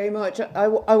 Thanks very much. I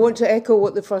want to echo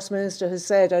what the First Minister has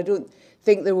said. I don't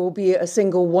think there will be a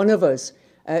single one of us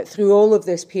through all of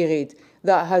this period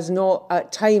that has not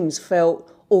at times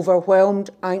felt overwhelmed,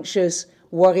 anxious,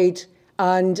 worried,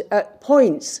 and at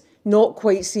points not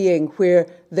quite seeing where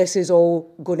this is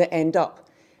all going to end up.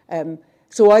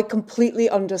 So I completely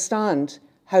understand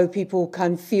how people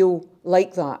can feel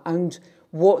like that and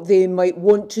what they might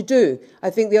want to do.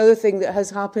 I think the other thing that has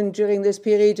happened during this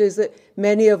period is that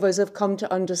many of us have come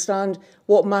to understand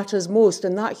what matters most,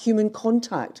 and that human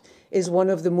contact is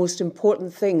one of the most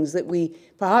important things that we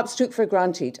perhaps took for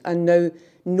granted and now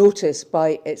notice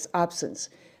by its absence.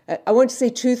 I want to say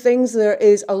two things. There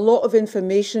is a lot of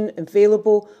information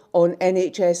available on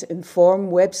NHS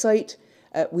Inform website.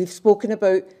 We've spoken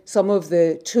about some of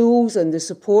the tools and the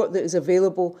support that is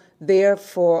available there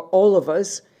for all of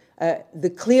us. The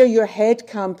Clear Your Head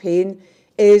campaign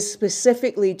is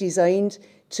specifically designed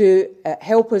to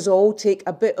help us all take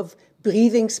a bit of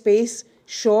breathing space,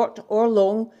 short or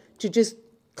long, to just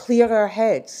clear our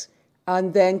heads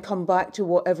and then come back to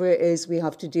whatever it is we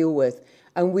have to deal with.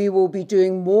 And we will be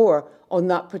doing more on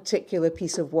that particular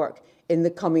piece of work in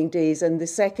the coming days. And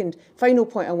the final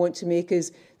point I want to make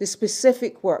is the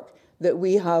specific work that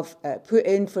we have put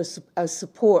in as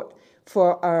support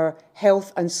for our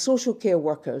health and social care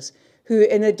workers who,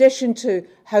 in addition to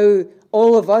how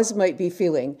all of us might be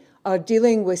feeling, are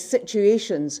dealing with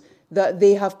situations that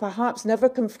they have perhaps never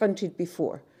confronted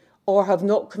before or have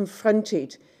not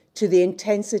confronted to the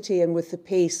intensity and with the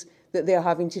pace that they're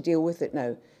having to deal with it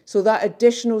now. So that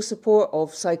additional support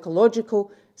of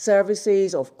psychological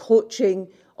services, of coaching,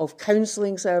 of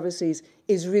counselling services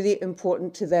is really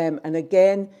important to them. And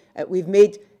again, we've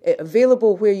made it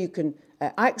available where you can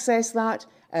access that,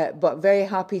 but very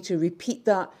happy to repeat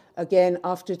that again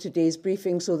after today's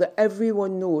briefing so that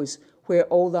everyone knows where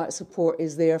all that support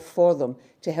is there for them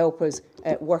to help us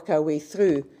work our way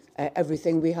through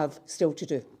everything we have still to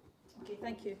do. Okay,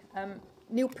 thank you.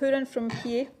 Neil Pooran from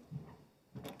PA.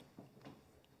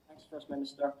 First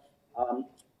Minister.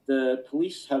 The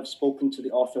police have spoken to the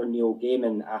author Neil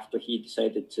Gaiman after he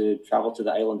decided to travel to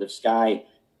the island of Skye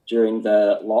during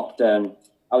the lockdown.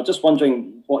 I was just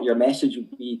wondering what your message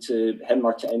would be to him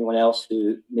or to anyone else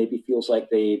who maybe feels like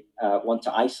they want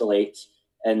to isolate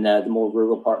in the more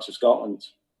rural parts of Scotland.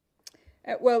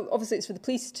 Well, obviously, it's for the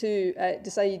police to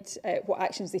decide what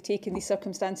actions they take in these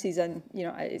circumstances, and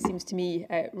it seems to me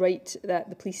right that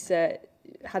the police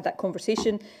had that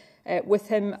conversation with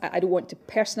him. I don't want to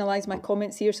personalise my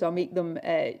comments here, so I'll make them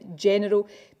general.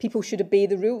 People should obey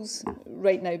the rules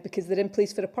right now because they're in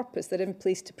place for a purpose. They're in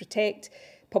place to protect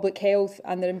public health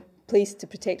and they're in place to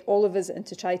protect all of us and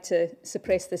to try to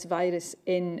suppress this virus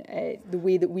in the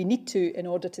way that we need to in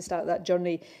order to start that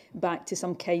journey back to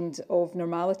some kind of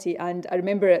normality. And I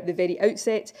remember at the very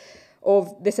outset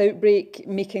of this outbreak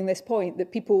making this point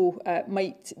that people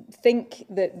might think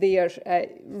that they are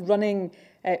running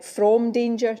from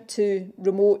danger to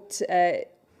remote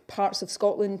parts of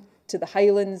Scotland, to the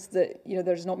Highlands, that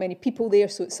there's not many people there,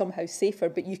 so it's somehow safer.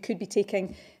 But you could be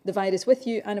taking the virus with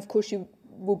you, and of course you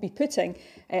will be putting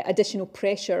additional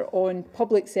pressure on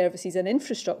public services and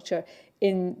infrastructure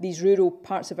in these rural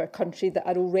parts of our country that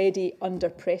are already under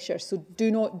pressure. So do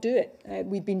not do it.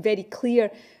 We've been very clear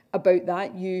about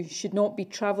that. You should not be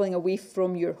travelling away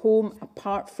from your home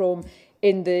apart from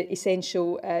in the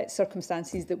essential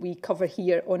circumstances that we cover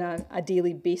here on a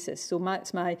daily basis. So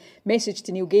that's my message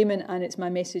to Neil Gaiman, and it's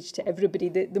my message to everybody.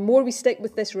 The more we stick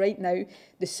with this right now,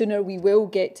 the sooner we will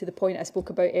get to the point I spoke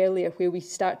about earlier, where we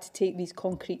start to take these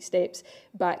concrete steps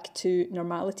back to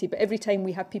normality. But every time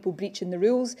we have people breaching the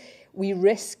rules, we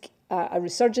risk a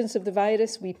resurgence of the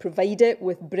virus. We provide it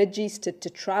with bridges to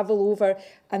travel over,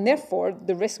 and therefore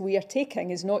the risk we are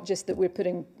taking is not just that we're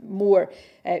putting more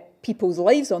people's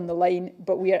lives on the line,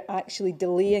 but we are actually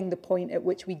delaying the point at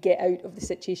which we get out of the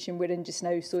situation we're in just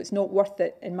now. So it's not worth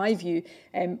it, in my view,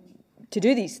 to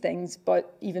do these things,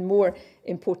 but even more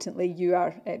importantly, you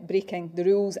are breaking the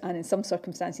rules and in some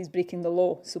circumstances breaking the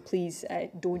law. So please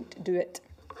don't do it.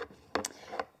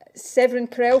 Severin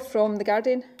Carell from The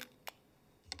Guardian.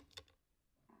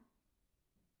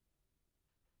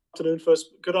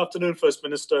 Good afternoon, First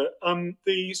Minister.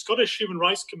 The Scottish Human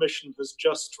Rights Commission has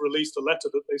just released a letter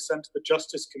that they sent to the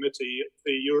Justice Committee at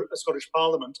the Scottish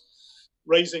Parliament,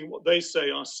 raising what they say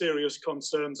are serious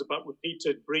concerns about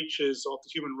repeated breaches of the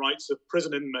human rights of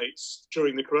prison inmates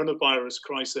during the coronavirus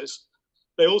crisis.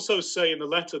 They also say in the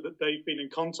letter that they've been in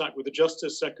contact with the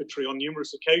Justice Secretary on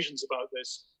numerous occasions about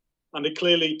this, and are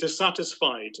clearly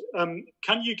dissatisfied.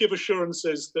 Can you give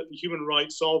assurances that the human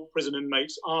rights of prison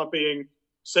inmates are being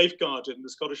safeguarded in the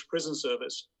Scottish Prison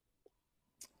Service?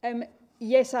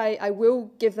 Yes, I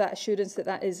will give that assurance that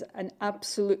that is an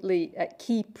absolutely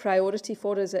key priority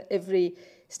for us at every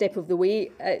step of the way.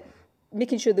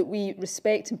 Making sure that we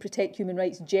respect and protect human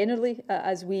rights generally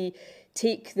as we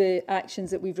take the actions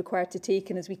that we've required to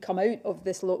take and as we come out of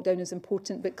this lockdown is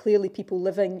important, but clearly people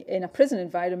living in a prison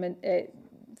environment,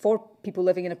 for people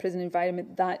living in a prison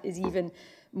environment, that is even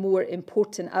more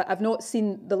important. I've not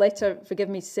seen the letter, forgive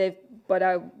me, Sev, but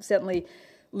I'll certainly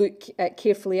look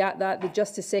carefully at that. The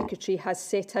Justice Secretary has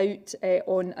set out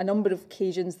on a number of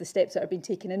occasions the steps that are being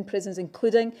taken in prisons,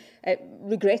 including,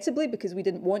 regrettably, because we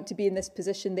didn't want to be in this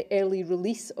position, the early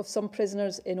release of some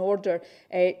prisoners in order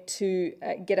to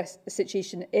get a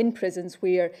situation in prisons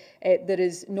where there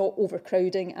is not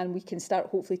overcrowding and we can start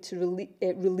hopefully to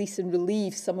release and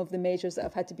relieve some of the measures that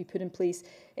have had to be put in place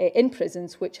in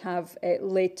prisons, which have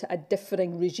led to a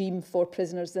differing regime for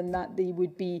prisoners than that they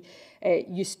would be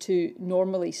used to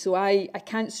normally. So I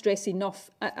can't stress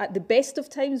enough at the best of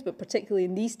times, but particularly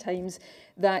in these times,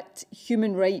 that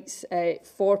human rights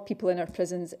for people in our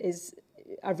prisons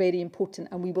are very important,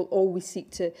 and we will always seek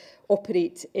to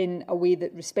operate in a way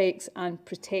that respects and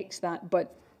protects that.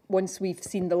 But once we've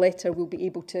seen the letter, we'll be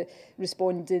able to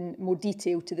respond in more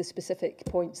detail to the specific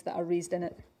points that are raised in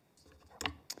it.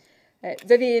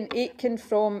 Vivian Aitken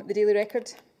from the Daily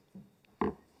Record.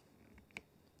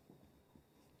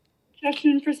 Good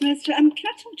afternoon, First Minister. Can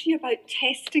I talk to you about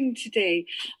testing today?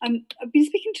 I've been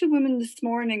speaking to a woman this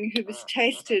morning who was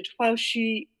tested while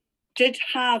she did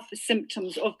have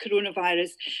symptoms of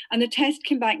coronavirus, and the test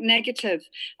came back negative.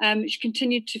 She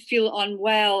continued to feel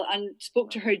unwell and spoke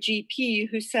to her GP,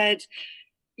 who said,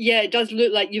 yeah, it does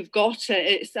look like you've got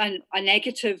it. It's a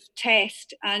negative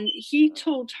test. And he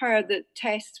told her that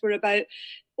tests were about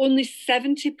only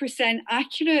 70%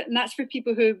 accurate, and that's for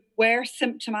people who were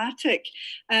symptomatic.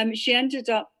 She ended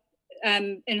up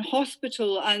in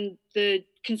hospital, and the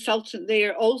consultant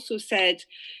there also said,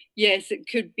 yes, it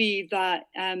could be that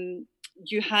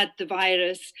you had the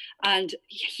virus. And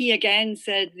he again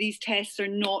said these tests are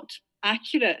not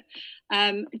accurate.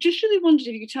 Just really wondered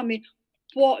if you could tell me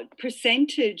what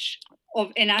percentage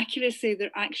of inaccuracy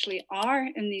there actually are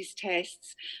in these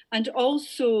tests. And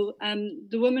also,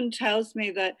 the woman tells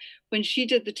me that when she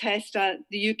did the test at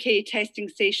the UK testing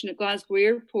station at Glasgow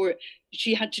Airport,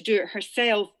 she had to do it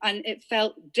herself, and it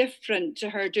felt different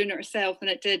to her doing it herself than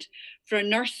it did for a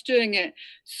nurse doing it.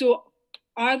 So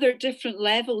are there different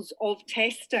levels of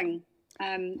testing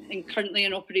currently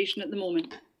in operation at the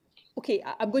moment? Okay,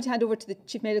 I'm going to hand over to the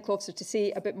Chief Medical Officer to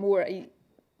say a bit more. I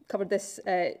covered this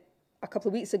a couple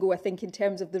of weeks ago, I think, in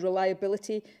terms of the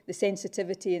reliability, the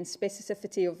sensitivity and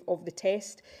specificity of the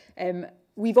test.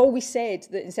 We've always said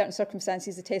that in certain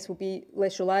circumstances the test will be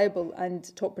less reliable,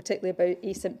 and talk particularly about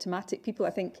asymptomatic people.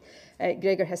 I think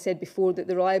Gregor has said before that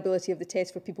the reliability of the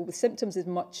test for people with symptoms is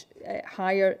much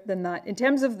higher than that. In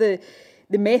terms of the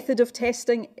method of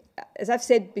testing, as I've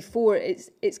said before,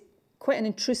 it's quite an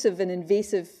intrusive and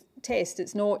invasive test.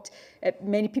 It's not,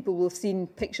 many people will have seen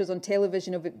pictures on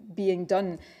television of it being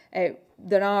done.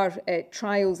 There are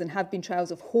trials and have been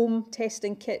trials of home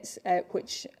testing kits,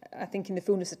 which I think in the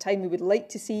fullness of time we would like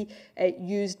to see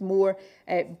used more,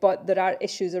 but there are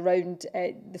issues around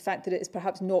the fact that it is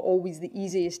perhaps not always the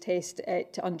easiest test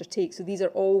to undertake. So these are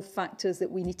all factors that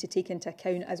we need to take into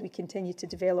account as we continue to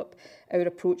develop our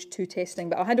approach to testing.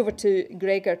 But I'll hand over to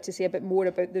Gregor to say a bit more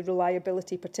about the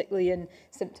reliability, particularly in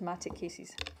symptomatic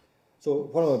cases. So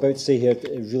what I'm about to say here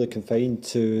is really confined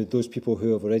to those people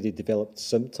who have already developed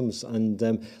symptoms. And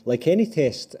like any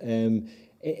test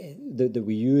that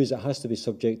we use, it has to be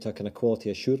subject to a kind of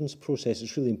quality assurance process.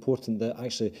 It's really important that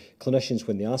actually clinicians,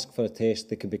 when they ask for a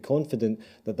test, they can be confident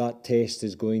that that test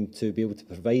is going to be able to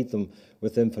provide them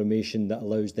with information that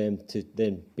allows them to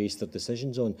then base their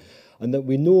decisions on. And that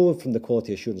we know from the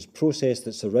quality assurance process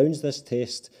that surrounds this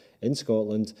test in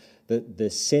Scotland that the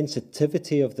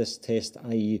sensitivity of this test,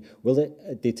 i.e. will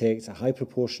it detect a high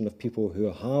proportion of people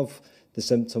who have the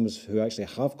symptoms, who actually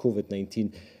have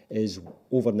COVID-19, is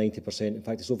over 90%. In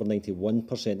fact, it's over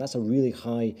 91%. That's a really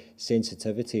high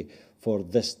sensitivity for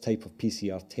this type of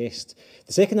PCR test.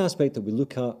 The second aspect that we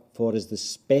look at for is the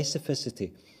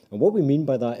specificity And what we mean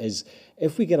by that is,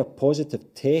 if we get a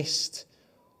positive test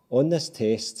on this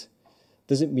test,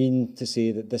 does it mean to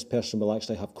say that this person will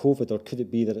actually have COVID, or could it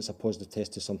be that it's a positive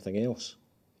test to something else?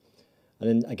 And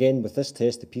then again, with this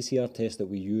test, the PCR test that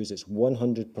we use, it's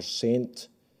 100%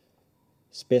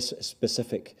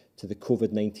 specific to the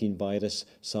COVID-19 virus,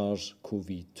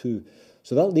 SARS-CoV-2.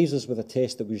 So that leaves us with a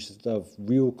test that we should have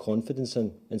real confidence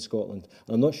in Scotland.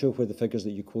 And I'm not sure where the figures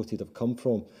that you quoted have come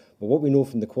from, but what we know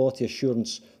from the quality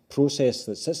assurance process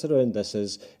that sits around this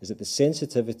is that the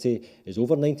sensitivity is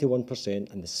over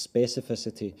 91% and the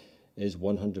specificity is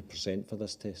 100% for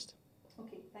this test.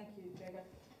 Okay, thank you,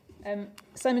 Gregor.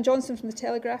 Simon Johnson from The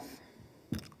Telegraph.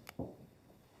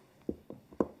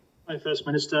 Hi, First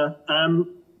Minister. I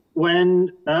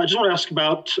just want to ask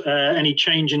about any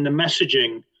change in the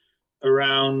messaging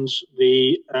around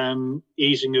the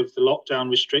easing of the lockdown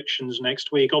restrictions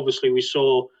next week. Obviously, we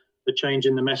saw the change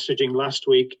in the messaging last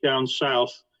week down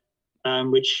south,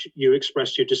 which you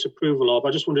expressed your disapproval of.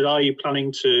 I just wondered, are you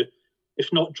planning to,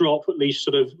 if not drop, at least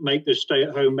sort of make the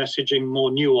stay-at-home messaging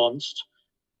more nuanced?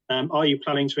 Are you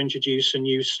planning to introduce a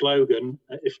new slogan?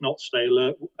 If not stay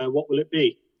alert, what will it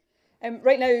be?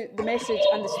 Right now, the message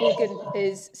and the slogan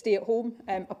is stay at home,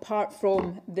 apart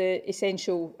from the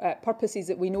essential purposes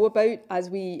that we know about. As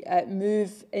we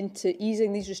move into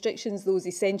easing these restrictions, those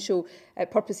essential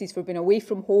purposes for being away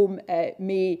from home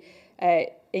may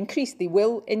increase. They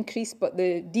will increase, but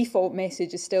the default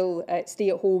message is still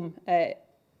stay at home.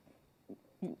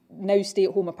 Now stay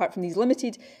at home apart from these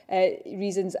limited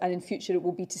reasons, and in future it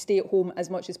will be to stay at home as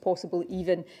much as possible,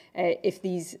 even if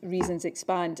these reasons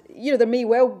expand. You know, there may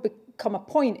well become a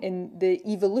point in the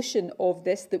evolution of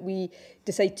this that we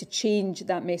decide to change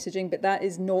that messaging, but that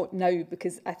is not now,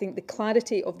 because I think the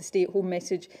clarity of the stay at home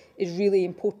message is really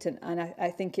important, and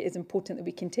I think it is important that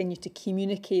we continue to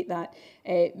communicate that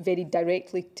very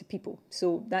directly to people.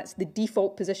 So that's the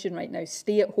default position right now,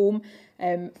 stay at home.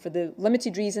 For the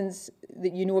limited reasons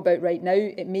that you know about right now,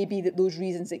 it may be that those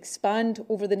reasons expand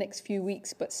over the next few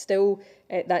weeks, but still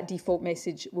that default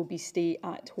message will be stay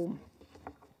at home.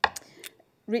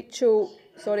 Rachel,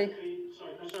 sorry.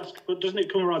 Sorry, can I just ask, but doesn't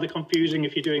it come rather confusing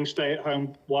if you're doing stay at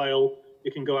home while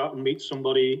you can go out and meet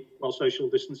somebody while social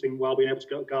distancing, while being able to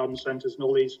go to garden centres and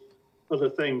all these other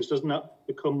things? Doesn't that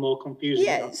become more confusing?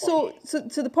 Yeah, so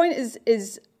the point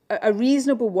is a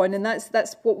reasonable one, and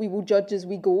that's what we will judge as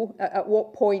we go. At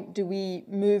what point do we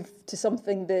move to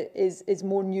something that is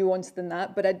more nuanced than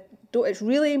that? But it's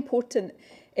really important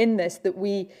in this that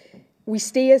we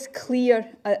stay as clear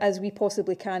as we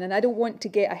possibly can, and I don't want to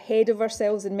get ahead of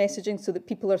ourselves in messaging so that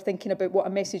people are thinking about what a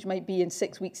message might be in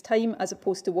 6 weeks' time as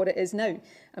opposed to what it is now.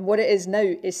 And what it is now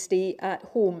is stay at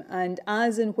home, and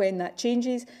as and when that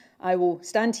changes, I will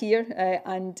stand here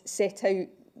and set out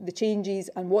the changes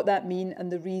and what that mean and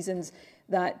the reasons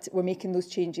that we're making those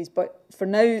changes. But for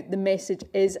now, the message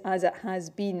is as it has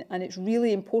been, and it's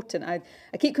really important. I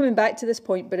keep coming back to this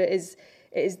point, but it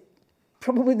is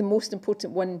probably the most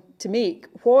important one to make.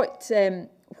 What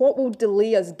will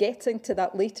delay us getting to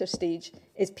that later stage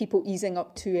is people easing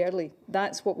up too early.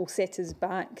 That's what will set us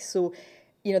back. So,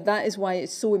 you know, that is why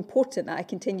it's so important that I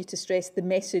continue to stress the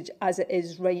message as it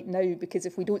is right now, because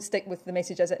if we don't stick with the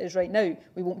message as it is right now,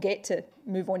 we won't get to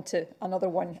move on to another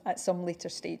one at some later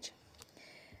stage.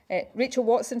 Rachel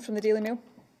Watson from the Daily Mail.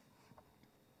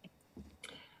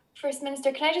 First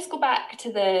Minister, can I just go back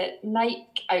to the Nike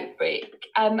outbreak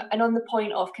and on the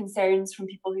point of concerns from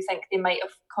people who think they might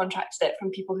have contracted it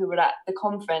from people who were at the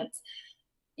conference?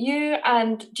 You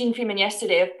and Jean Freeman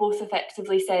yesterday have both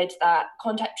effectively said that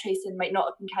contact tracing might not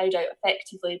have been carried out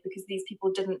effectively because these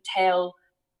people didn't tell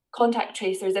contact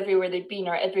tracers everywhere they'd been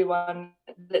or everyone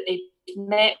that they'd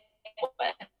met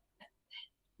with.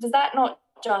 Does that not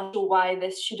just show why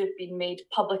this should have been made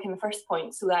public in the first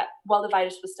point, so that while the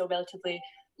virus was still relatively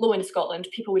low in Scotland,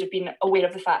 people would have been aware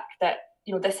of the fact that,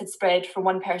 you know, this had spread from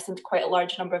one person to quite a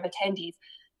large number of attendees?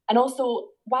 And also,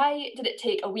 why did it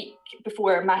take a week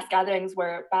before mass gatherings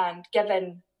were banned,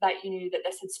 given that you knew that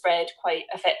this had spread quite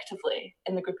effectively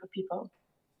in the group of people?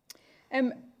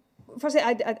 Firstly,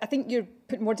 I think you're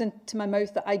putting words into my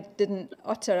mouth that I didn't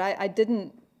utter. I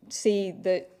didn't say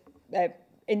that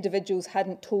individuals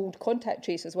hadn't told contact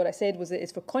tracers. What I said was that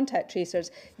it's for contact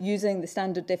tracers using the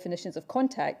standard definitions of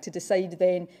contact to decide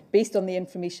then, based on the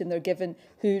information they're given,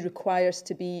 who requires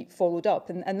to be followed up.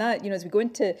 And that, you know, as we go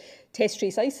into test,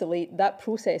 trace, isolate, that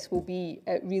process will be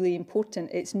really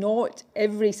important. It's not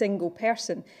every single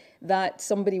person that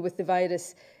somebody with the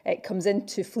virus comes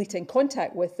into fleeting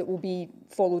contact with that will be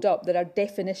followed up. There are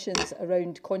definitions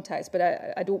around contacts, but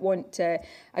I don't want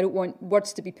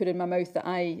words to be put in my mouth that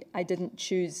I didn't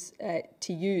choose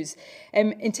to use.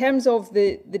 In terms of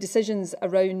the decisions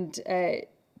around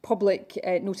public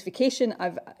notification,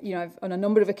 I've on a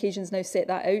number of occasions now set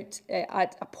that out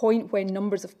at a point when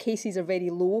numbers of cases are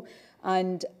very low,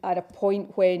 and at a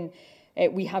point when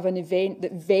we have an event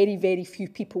that very, very few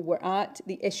people were at.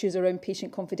 The issues around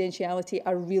patient confidentiality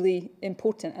are really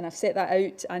important, and I've set that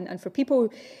out. And for people,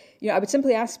 I would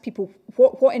simply ask people,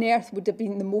 what on earth would have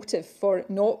been the motive for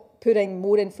not putting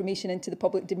more information into the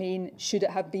public domain should it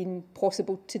have been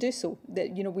possible to do so?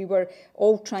 That we were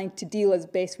all trying to deal as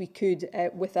best we could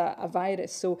with a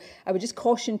virus. So I would just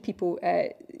caution people,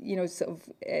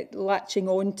 latching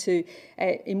on to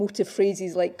emotive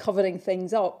phrases like covering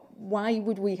things up. Why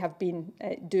would we have been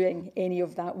doing any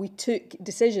of that? We took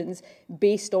decisions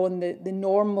based on the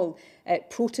normal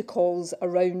protocols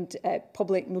around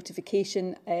public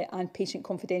notification and patient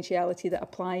confidentiality that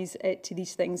applies to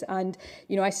these things. And,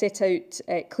 I set out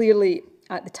clearly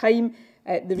at the time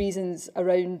the reasons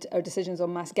around our decisions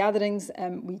on mass gatherings.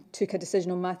 We took a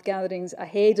decision on mass gatherings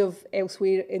ahead of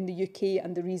elsewhere in the UK,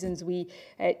 and the reasons we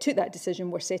took that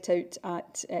decision were set out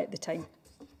at the time.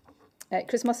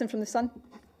 Chris Musson from The Sun.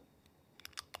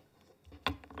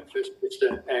 First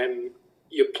Minister,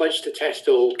 your pledge to test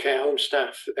all care home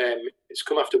staff, it's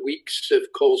come after weeks of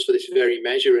calls for this very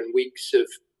measure and weeks of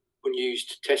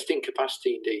unused testing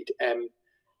capacity indeed.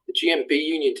 The GMB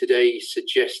union today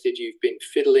suggested you've been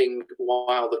fiddling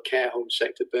while the care home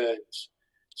sector burns.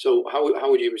 So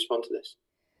how would you respond to this?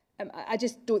 I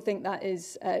just don't think that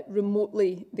is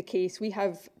remotely the case. We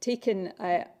have taken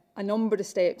a number of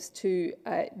steps to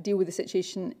deal with the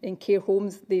situation in care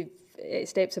homes. The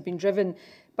steps have been driven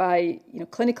by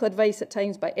clinical advice at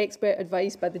times, by expert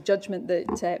advice, by the judgment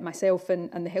that myself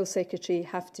and the Health Secretary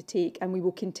have to take, and we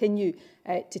will continue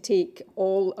to take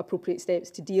all appropriate steps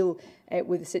to deal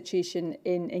with the situation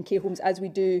in care homes, as we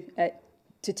do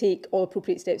to take all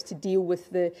appropriate steps to deal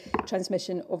with the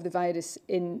transmission of the virus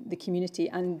in the community.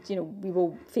 And we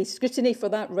will face scrutiny for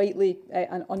that, rightly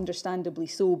and understandably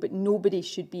so, but nobody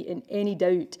should be in any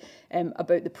doubt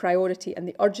about the priority and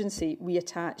the urgency we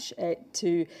attach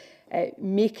to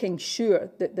making sure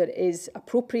that there is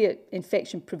appropriate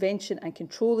infection prevention and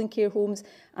control in care homes,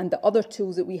 and the other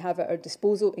tools that we have at our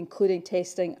disposal, including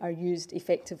testing, are used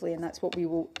effectively, and that's what we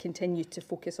will continue to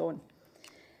focus on.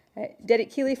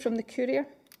 Derek Keeley from the Courier.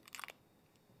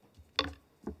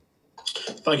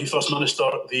 Thank you, First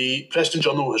Minister. The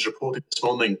Press-Journal has reported this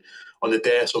morning on the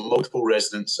deaths of multiple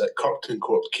residents at Kirkton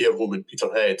Care Home in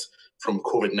Peterhead from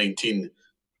COVID-19.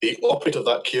 The operator of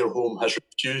that care home has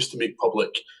refused to make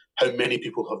public how many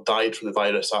people have died from the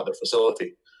virus at their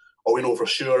facility. All we know for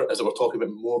sure is that we're talking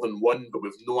about more than one, but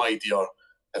we've no idea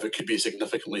if it could be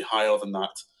significantly higher than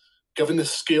that. Given the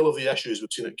scale of the issues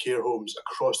we've seen at care homes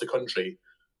across the country,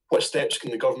 what steps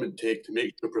can the government take to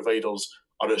make sure providers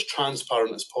are as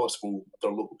transparent as possible with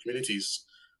their local communities?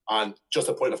 And just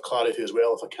a point of clarity as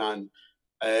well, if I can,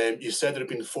 you said there have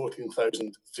been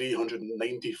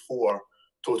 14,394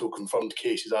 total confirmed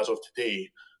cases as of today,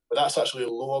 but that's actually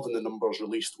lower than the numbers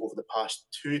released over the past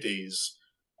 2 days.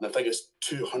 And I think it's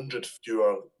 200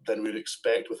 fewer than we'd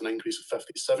expect, with an increase of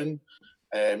 57.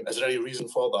 Is there any reason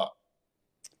for that?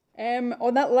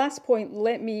 On that last point,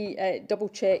 let me double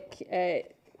check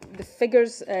the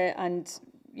figures, and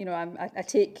I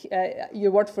take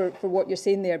your word for what you're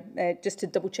saying there. Just to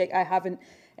double check, I haven't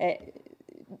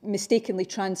mistakenly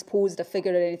transposed a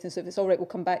figure or anything, so if it's all right, we'll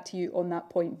come back to you on that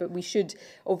point. But we should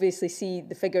obviously see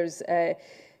the figures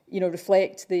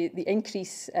reflect the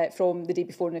increase from the day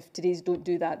before, and if today's don't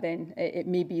do that, then it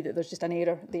may be that there's just an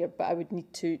error there, but I would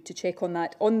need to check on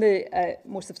that. On the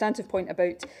more substantive point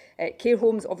about care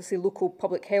homes, obviously local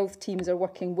public health teams are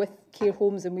working with care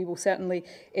homes, and we will certainly,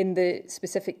 in the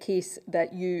specific case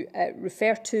that you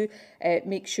refer to,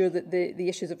 make sure that the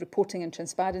issues of reporting and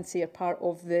transparency are part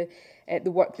of the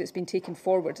work that's been taken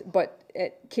forward. But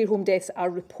care home deaths are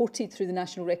reported through the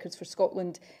National Records for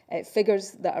Scotland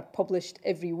figures that are published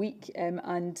every week,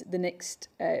 and the next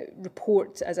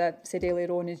report, as I said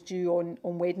earlier on, is due on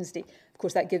Wednesday. Of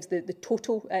course, that gives the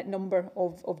total number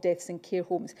of deaths in care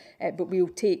homes, but we will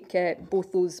take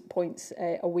both those points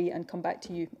away and come back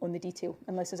to you on the detail,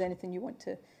 unless there's anything you want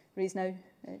to raise now,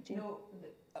 Jean. No.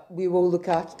 We will look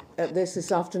at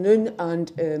this afternoon,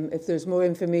 and if there's more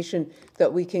information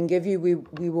that we can give you,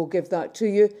 we will give that to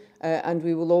you, and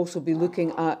we will also be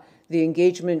looking at the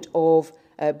engagement of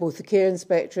both the Care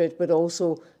Inspectorate but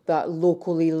also that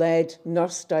locally led,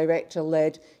 nurse director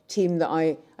led team that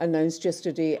I announced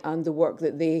yesterday, and the work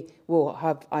that they will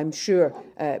have, I'm sure,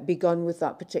 begun with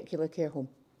that particular care home.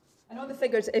 And on the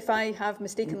figures, if I have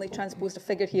mistakenly transposed a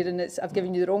figure here and I've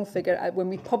given you the wrong figure, when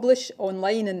we publish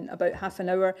online in about half an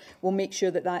hour, we'll make sure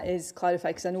that that is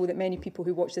clarified, because I know that many people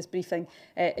who watch this briefing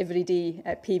every day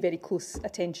pay very close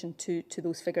attention to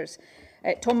those figures.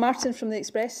 Tom Martin from the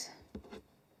Express.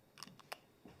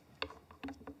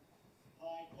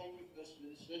 Hi, thank you for this,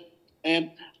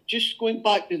 Minister. Just going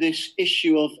back to this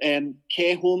issue of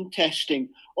care home testing,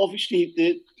 obviously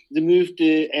the move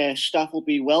to staff will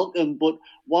be welcome, but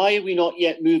why are we not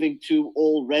yet moving to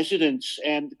all residents?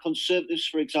 The Conservatives,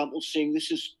 for example, saying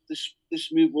this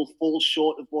move will fall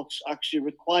short of what's actually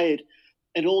required.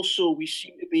 And also, we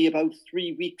seem to be about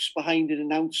 3 weeks behind an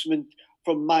announcement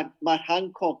from Matt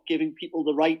Hancock giving people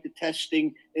the right to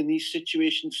testing in these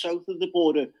situations south of the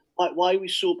border. Why are we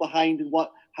so behind, and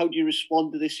how do you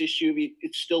respond to this issue? I mean,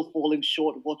 it's still falling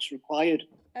short of what's required.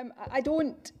 I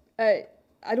don't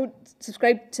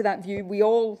subscribe to that view. We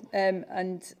all,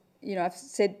 and you know, I've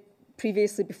said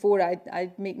previously before,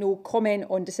 I make no comment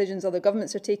on decisions other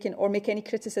governments are taking or make any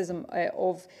criticism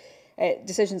of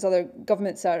decisions other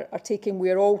governments are taking.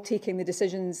 We are all taking the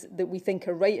decisions that we think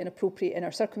are right and appropriate in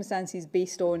our circumstances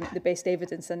based on the best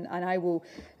evidence. And I will,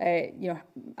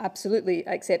 absolutely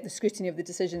accept the scrutiny of the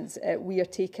decisions we are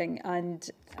taking and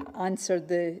answer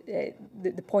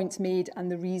the points made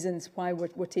and the reasons why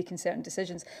we're taking certain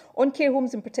decisions. On care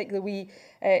homes in particular, we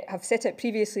have set out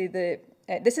previously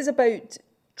this is about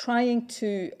trying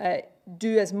to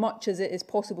do as much as it is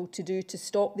possible to do to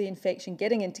stop the infection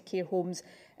getting into care homes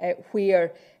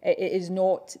where it is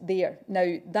not there.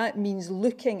 Now, that means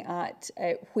looking at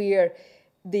where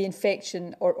the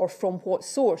infection or from what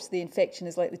source the infection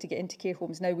is likely to get into care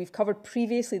homes. Now, we've covered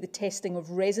previously the testing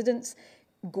of residents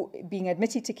being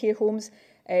admitted to care homes.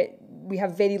 We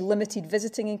have very limited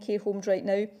visiting in care homes right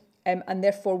now. And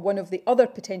therefore, one of the other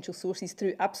potential sources,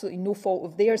 through absolutely no fault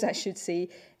of theirs, I should say,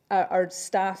 are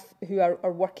staff who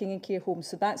are working in care homes.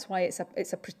 So that's why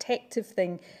it's a protective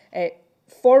thing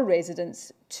for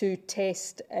residents to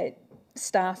test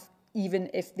staff even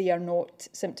if they are not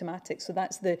symptomatic. So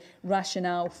that's the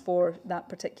rationale for that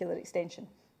particular extension. Do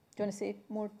you want to say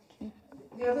more?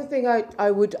 The other thing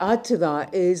I would add to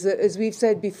that is that, as we've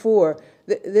said before,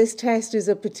 this test is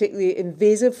a particularly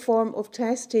invasive form of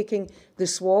test, taking the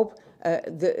swab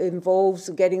that involves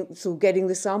getting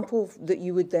the sample that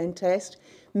you would then test.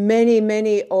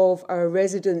 Many of our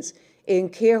residents in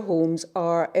care homes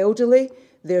are elderly,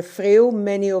 they're frail,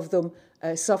 many of them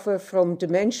suffer from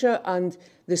dementia, and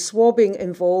the swabbing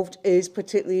involved is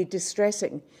particularly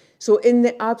distressing. So in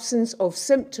the absence of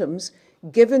symptoms,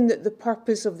 given that the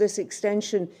purpose of this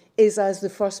extension is, as the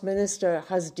First Minister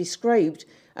has described,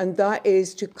 and that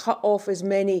is to cut off as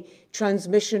many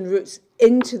transmission routes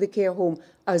into the care home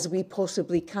as we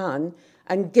possibly can,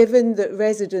 and given that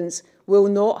residents will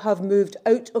not have moved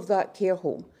out of that care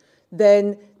home,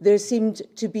 then there seemed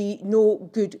to be no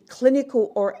good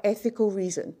clinical or ethical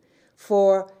reason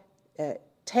for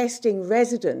testing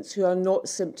residents who are not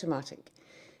symptomatic.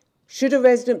 Should a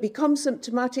resident become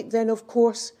symptomatic, then of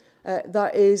course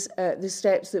that is the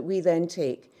steps that we then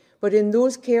take. But in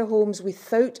those care homes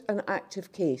without an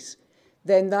active case,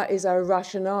 then that is our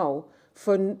rationale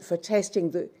for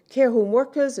testing the care home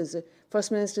workers, as the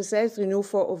First Minister says, through no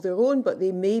fault of their own, but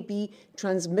they may be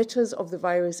transmitters of the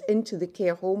virus into the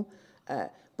care home.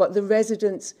 But the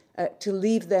residents, to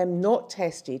leave them not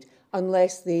tested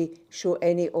unless they show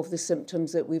any of the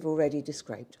symptoms that we've already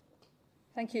described.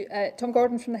 Thank you. Tom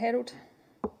Gordon from the Herald.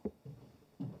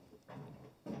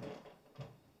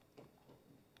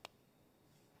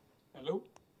 Hello.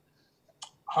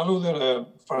 Hello there,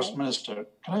 First Minister.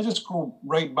 Can I just go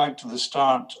right back to the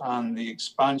start and the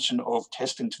expansion of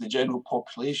testing to the general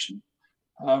population?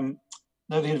 Now,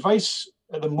 the advice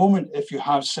at the moment, if you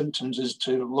have symptoms, is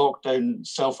to lock down,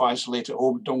 self-isolate at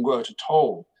home, don't go out at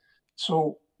all.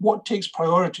 So what takes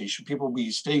priority? Should people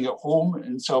be staying at home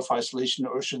in self-isolation,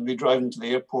 or should they be driving to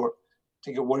the airport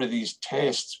to get one of these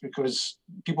tests? Because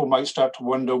people might start to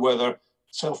wonder whether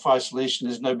self-isolation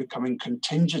is now becoming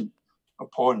contingent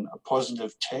upon a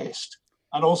positive test.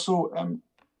 And also,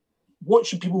 what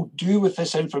should people do with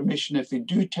this information if they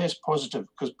do test positive?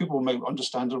 Because people might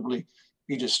understandably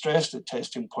be distressed at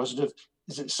testing positive.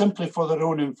 Is it simply for their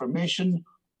own information,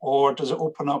 or does it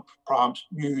open up perhaps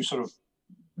new sort of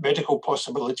medical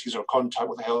possibilities or contact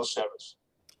with the health service?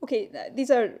 Okay, these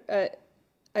are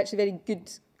actually very good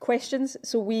questions.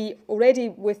 So we already,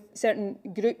 with certain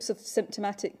groups of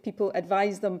symptomatic people,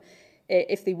 advise them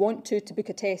if they want to book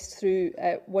a test through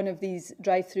one of these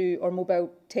drive-through or mobile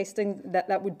testing,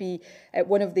 that would be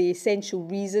one of the essential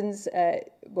reasons.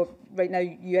 Well, right now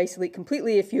you isolate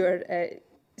completely if you're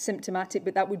symptomatic,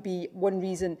 but that would be one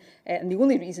reason and the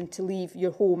only reason to leave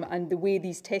your home. And the way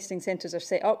these testing centres are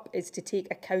set up is to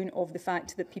take account of the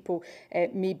fact that people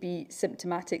may be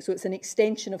symptomatic. So it's an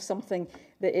extension of something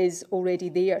that is already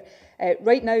there.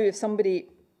 Right now, if somebody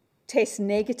tests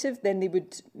negative, then they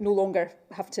would no longer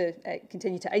have to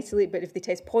continue to isolate. But if they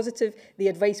test positive, the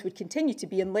advice would continue to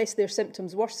be, unless their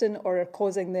symptoms worsen or are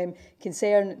causing them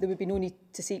concern, there would be no need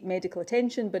to seek medical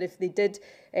attention. But if they did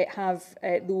have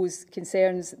those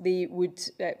concerns, they would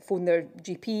phone their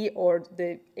GP or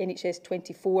the NHS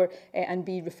 24 and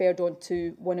be referred on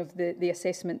to one of the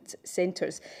assessment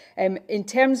centres. In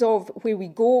terms of where we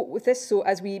go with this, so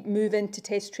as we move into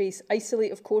test, trace,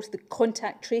 isolate, of course, the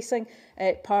contact tracing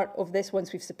part of this,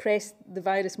 once we've suppressed the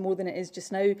virus more than it is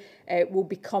just now, will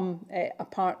become a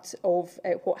part of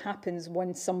what happens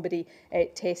when somebody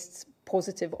tests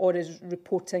positive or is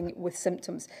reporting with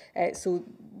symptoms. So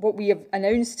what we have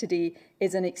announced today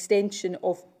is an extension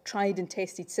of tried and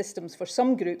tested systems for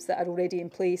some groups that are already in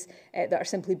place that are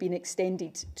simply being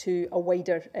extended to a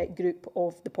wider group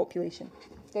of the population.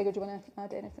 Gregor, do you want to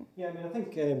add anything? Yeah, I mean, I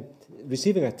think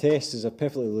receiving a test is a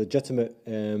perfectly legitimate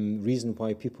reason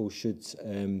why people should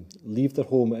leave their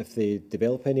home if they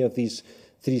develop any of these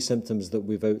 3 symptoms that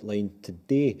we've outlined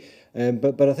today.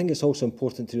 But I think it's also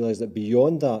important to realise that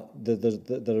beyond that,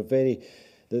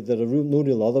 there are no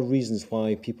real other reasons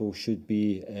why people should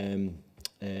be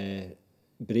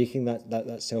breaking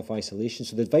that self-isolation.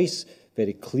 So the advice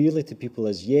very clearly to people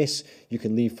is, yes, you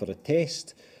can leave for a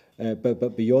test,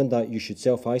 but beyond that, you should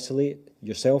self-isolate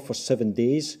yourself for 7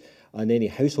 days and any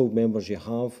household members you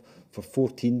have for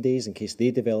 14 days in case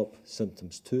they develop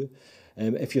symptoms too.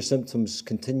 If your symptoms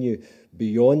continue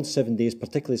beyond 7 days,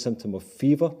 particularly a symptom of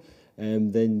fever,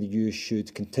 then you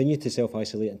should continue to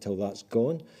self-isolate until that's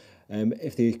gone.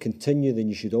 If they continue, then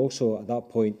you should also at that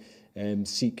point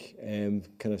seek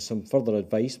kind of some further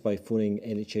advice by phoning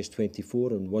NHS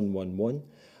 24 and 111.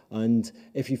 And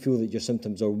if you feel that your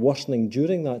symptoms are worsening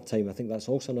during that time, I think that's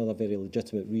also another very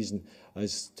legitimate reason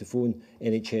as to phone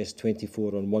NHS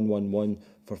 24 and 111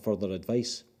 for further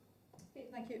advice.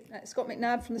 Thank you. Scott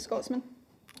McNabb from the Scotsman.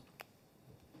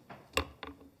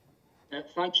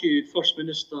 Thank you, First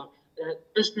Minister.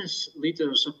 Business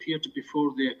leaders appeared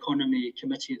before the Economy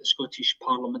Committee at the Scottish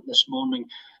Parliament this morning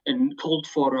and called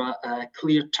for a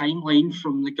clear timeline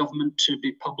from the government to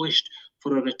be published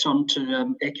for a return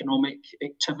to economic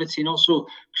activity, and also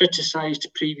criticised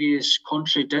previous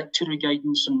contradictory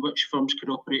guidance on which firms could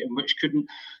operate and which couldn't.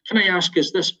 Can I ask,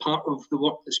 is this part of the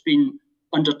work that's been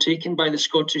undertaken by the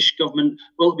Scottish Government?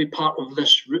 Will it be part of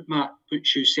this route map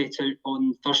which you set out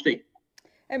on Thursday?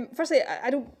 Firstly, I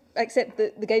don't accept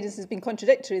that the guidance has been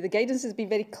contradictory. The guidance has been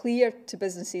very clear to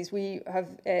businesses. We have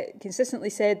consistently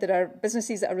said there are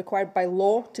businesses that are required by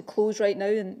law to close right now,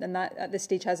 and that at this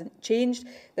stage hasn't changed.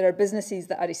 There are businesses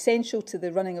that are essential to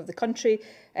the running of the country.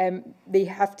 They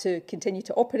have to continue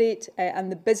to operate, and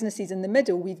the businesses in the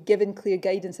middle, we've given clear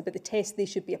guidance about the test they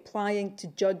should be applying to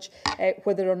judge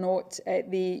whether or not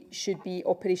they should be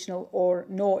operational or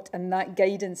not, and that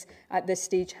guidance at this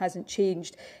stage hasn't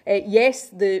changed. Yes,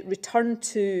 the return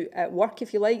to work,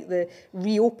 if you like, the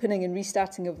reopening and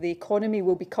restarting of the economy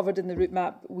will be covered in the route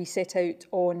map we set out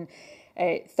on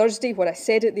Thursday. What I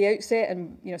said at the outset,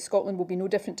 and Scotland will be no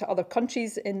different to other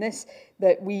countries in this,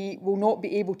 that we will not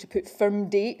be able to put firm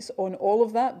dates on all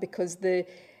of that because the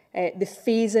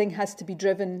phasing has to be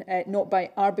driven not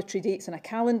by arbitrary dates on a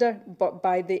calendar, but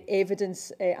by the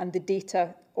evidence and the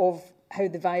data of how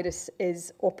the virus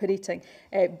is operating.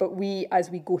 But we, as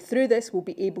we go through this, will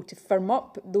be able to firm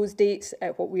up those dates.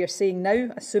 What we are saying now,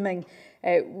 assuming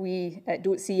we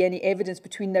don't see any evidence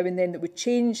between now and then that would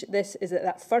change this, is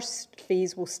that first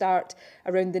phase will start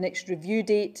around the next review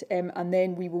date, and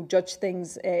then we will judge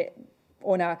things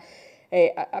on a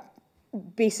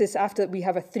basis after we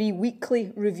have a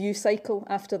 3-weekly review cycle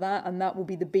after that, and that will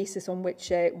be the basis on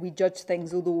which we judge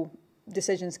things, although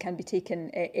decisions can be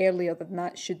taken earlier than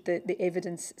that should the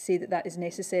evidence say that that is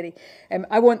necessary.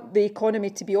 I want the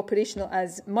economy to be operational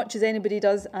as much as anybody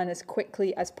does and as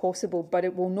quickly as possible, but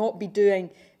it will not be doing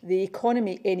the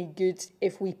economy any good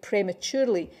if we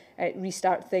prematurely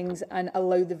restart things and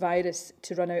allow the virus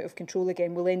to run out of control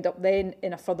again. We'll end up then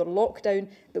in a further lockdown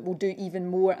that will do even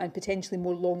more and potentially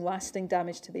more long-lasting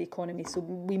damage to the economy. So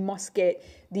we must get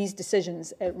these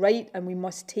decisions right, and we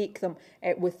must take them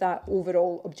with that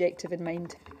overall objective in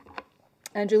mind.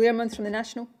 Andrew Learmonth from the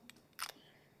National.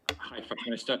 Hi, First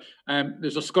Minister.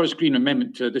 There's a Scottish Green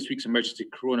amendment to this week's emergency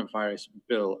coronavirus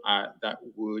bill that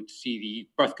would see the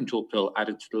birth control pill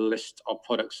added to the list of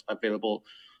products available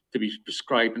to be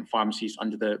prescribed in pharmacies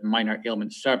under the minor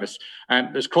ailment service.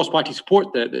 There's cross-party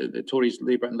support. The Tories,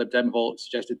 Labour and Lib Dem have all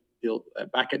suggested they'll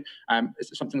back it.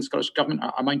 Is it something the Scottish Government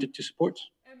are minded to support?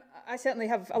 I certainly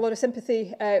have a lot of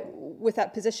sympathy with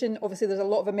that position. Obviously, there's a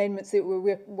lot of amendments that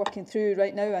we're working through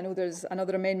right now. I know there's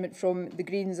another amendment from the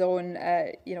Greens on,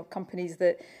 companies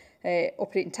that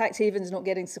operate in tax havens not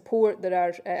getting support. There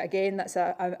are, again, that's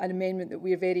an amendment that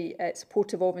we're very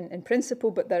supportive of in principle,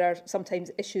 but there are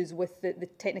sometimes issues with the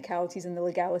technicalities and the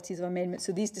legalities of amendments.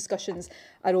 So these discussions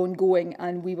are ongoing,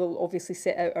 and we will obviously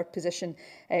set out our position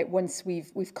once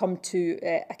we've come to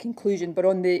a conclusion. But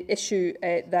on the issue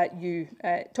that you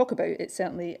talk about, it's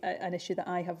certainly an issue that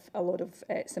I have a lot of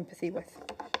sympathy with.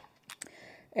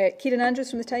 Kieran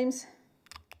Andrews from The Times.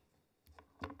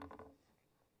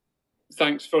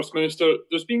 Thanks, First Minister.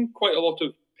 There's been quite a lot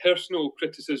of personal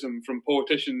criticism from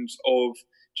politicians of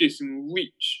Jason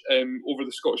Leach over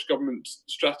the Scottish Government's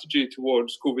strategy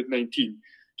towards COVID-19.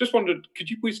 Just wondered, could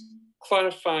you please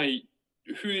clarify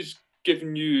who's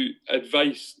given you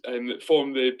advice that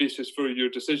formed the basis for your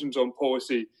decisions on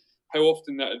policy, how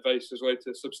often that advice has led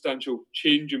to substantial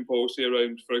change in policy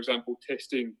around, for example,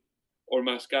 testing or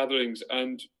mass gatherings,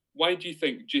 and why do you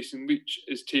think Jason Leach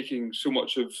is taking so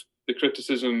much of the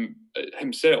criticism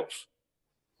himself?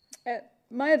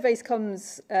 My advice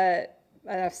comes, and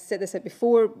I've said this out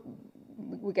before,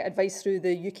 we get advice through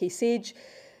the UK SAGE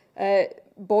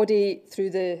body,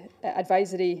 through the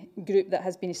advisory group that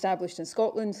has been established in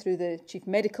Scotland, through the Chief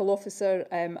Medical Officer,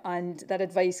 and that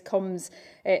advice comes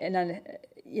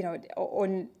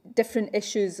on different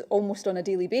issues almost on a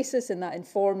daily basis, and that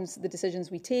informs the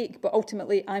decisions we take. But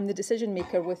ultimately, I'm the decision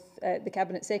maker with the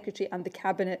Cabinet Secretary and the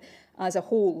Cabinet as a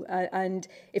whole. And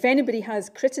if anybody has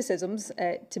criticisms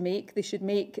to make, they should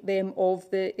make them of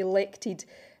the elected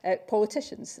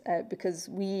politicians, because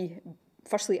we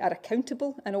firstly are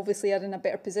accountable and obviously are in a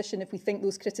better position. If we think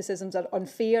those criticisms are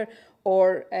unfair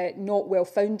or not well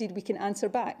founded, we can answer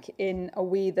back in a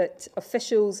way that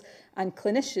officials and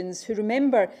clinicians who,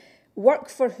 remember, work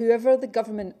for whoever the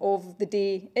government of the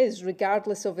day is,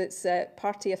 regardless of its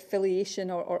party affiliation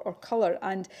or colour.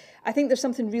 And I think there's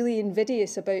something really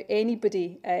invidious about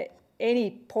anybody, any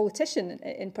politician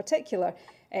in particular,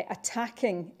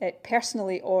 attacking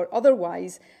personally or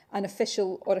otherwise an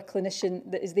official or a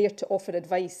clinician that is there to offer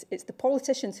advice. It's the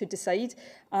politicians who decide,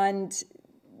 and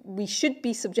we should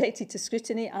be subjected to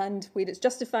scrutiny, and where it's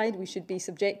justified, we should be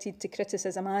subjected to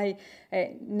criticism. I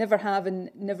never have and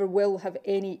never will have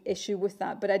any issue with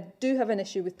that, but I do have an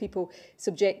issue with people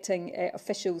subjecting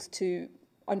officials to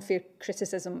unfair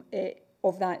criticism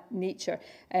of that nature.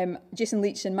 Jason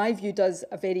Leach, in my view, does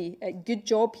a very good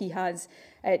job. He has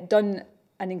done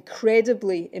an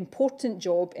incredibly important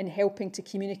job in helping to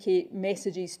communicate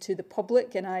messages to the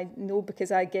public. And I know,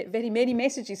 because I get very many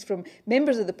messages from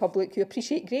members of the public who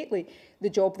appreciate greatly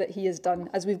the job that he has done.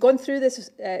 As we've gone through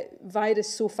this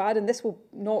virus so far, and this will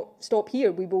not stop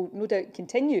here, we will no doubt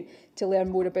continue to learn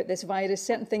more about this virus.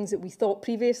 Certain things that we thought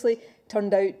previously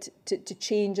turned out to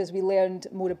change as we learned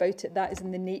more about it. That is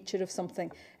in the nature of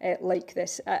something like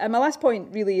this. And my last point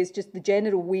really is just the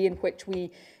general way in which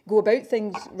we go about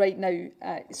things right now.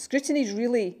 Scrutiny is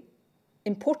really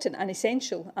important and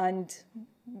essential, and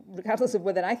regardless of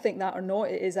whether I think that or not,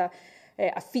 it is a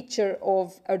feature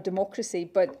of our democracy.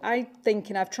 But I think,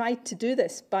 and I've tried to do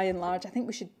this by and large, I think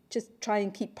we should just try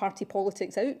and keep party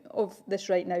politics out of this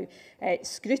right now.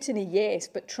 Scrutiny, yes,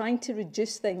 but trying to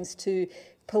reduce things to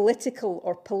political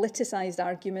or politicised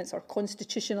arguments or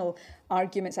constitutional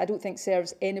arguments, I don't think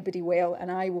serves anybody well, and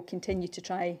I will continue to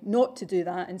try not to do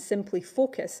that and simply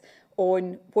focus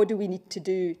on what do we need to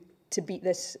do to beat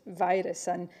this virus.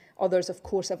 And others, of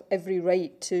course, have every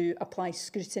right to apply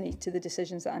scrutiny to the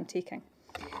decisions that I'm taking.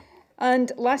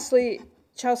 And lastly,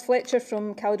 Charles Fletcher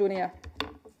from Caledonia.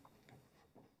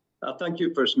 Thank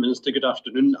you, First Minister. Good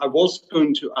afternoon. I was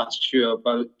going to ask you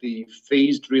about the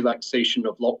phased relaxation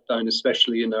of lockdown,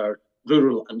 especially in our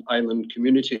rural and island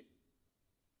communities.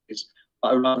 But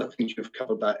I rather think you've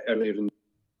covered that earlier.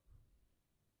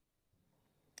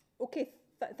 Okay,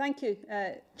 thank you,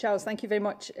 Charles. Thank you very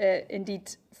much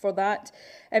indeed for that.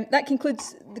 That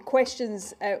concludes the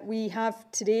questions we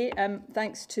have today.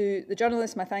 Thanks to the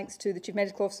journalists, my thanks to the Chief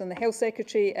Medical Officer and the Health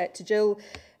Secretary, to Jill,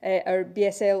 our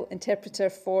BSL interpreter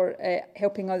for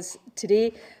helping us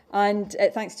today. And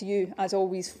thanks to you, as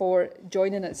always, for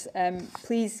joining us.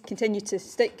 Please continue to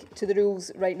stick to the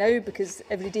rules right now, because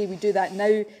every day we do that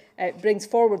now brings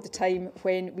forward the time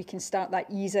when we can start that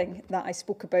easing that I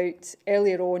spoke about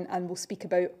earlier on, and we'll speak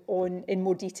about in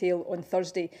more detail on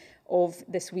Thursday of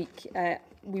this week.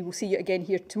 We will see you again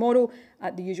here tomorrow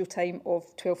at the usual time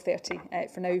of 12:30.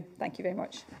 For now, thank you very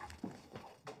much.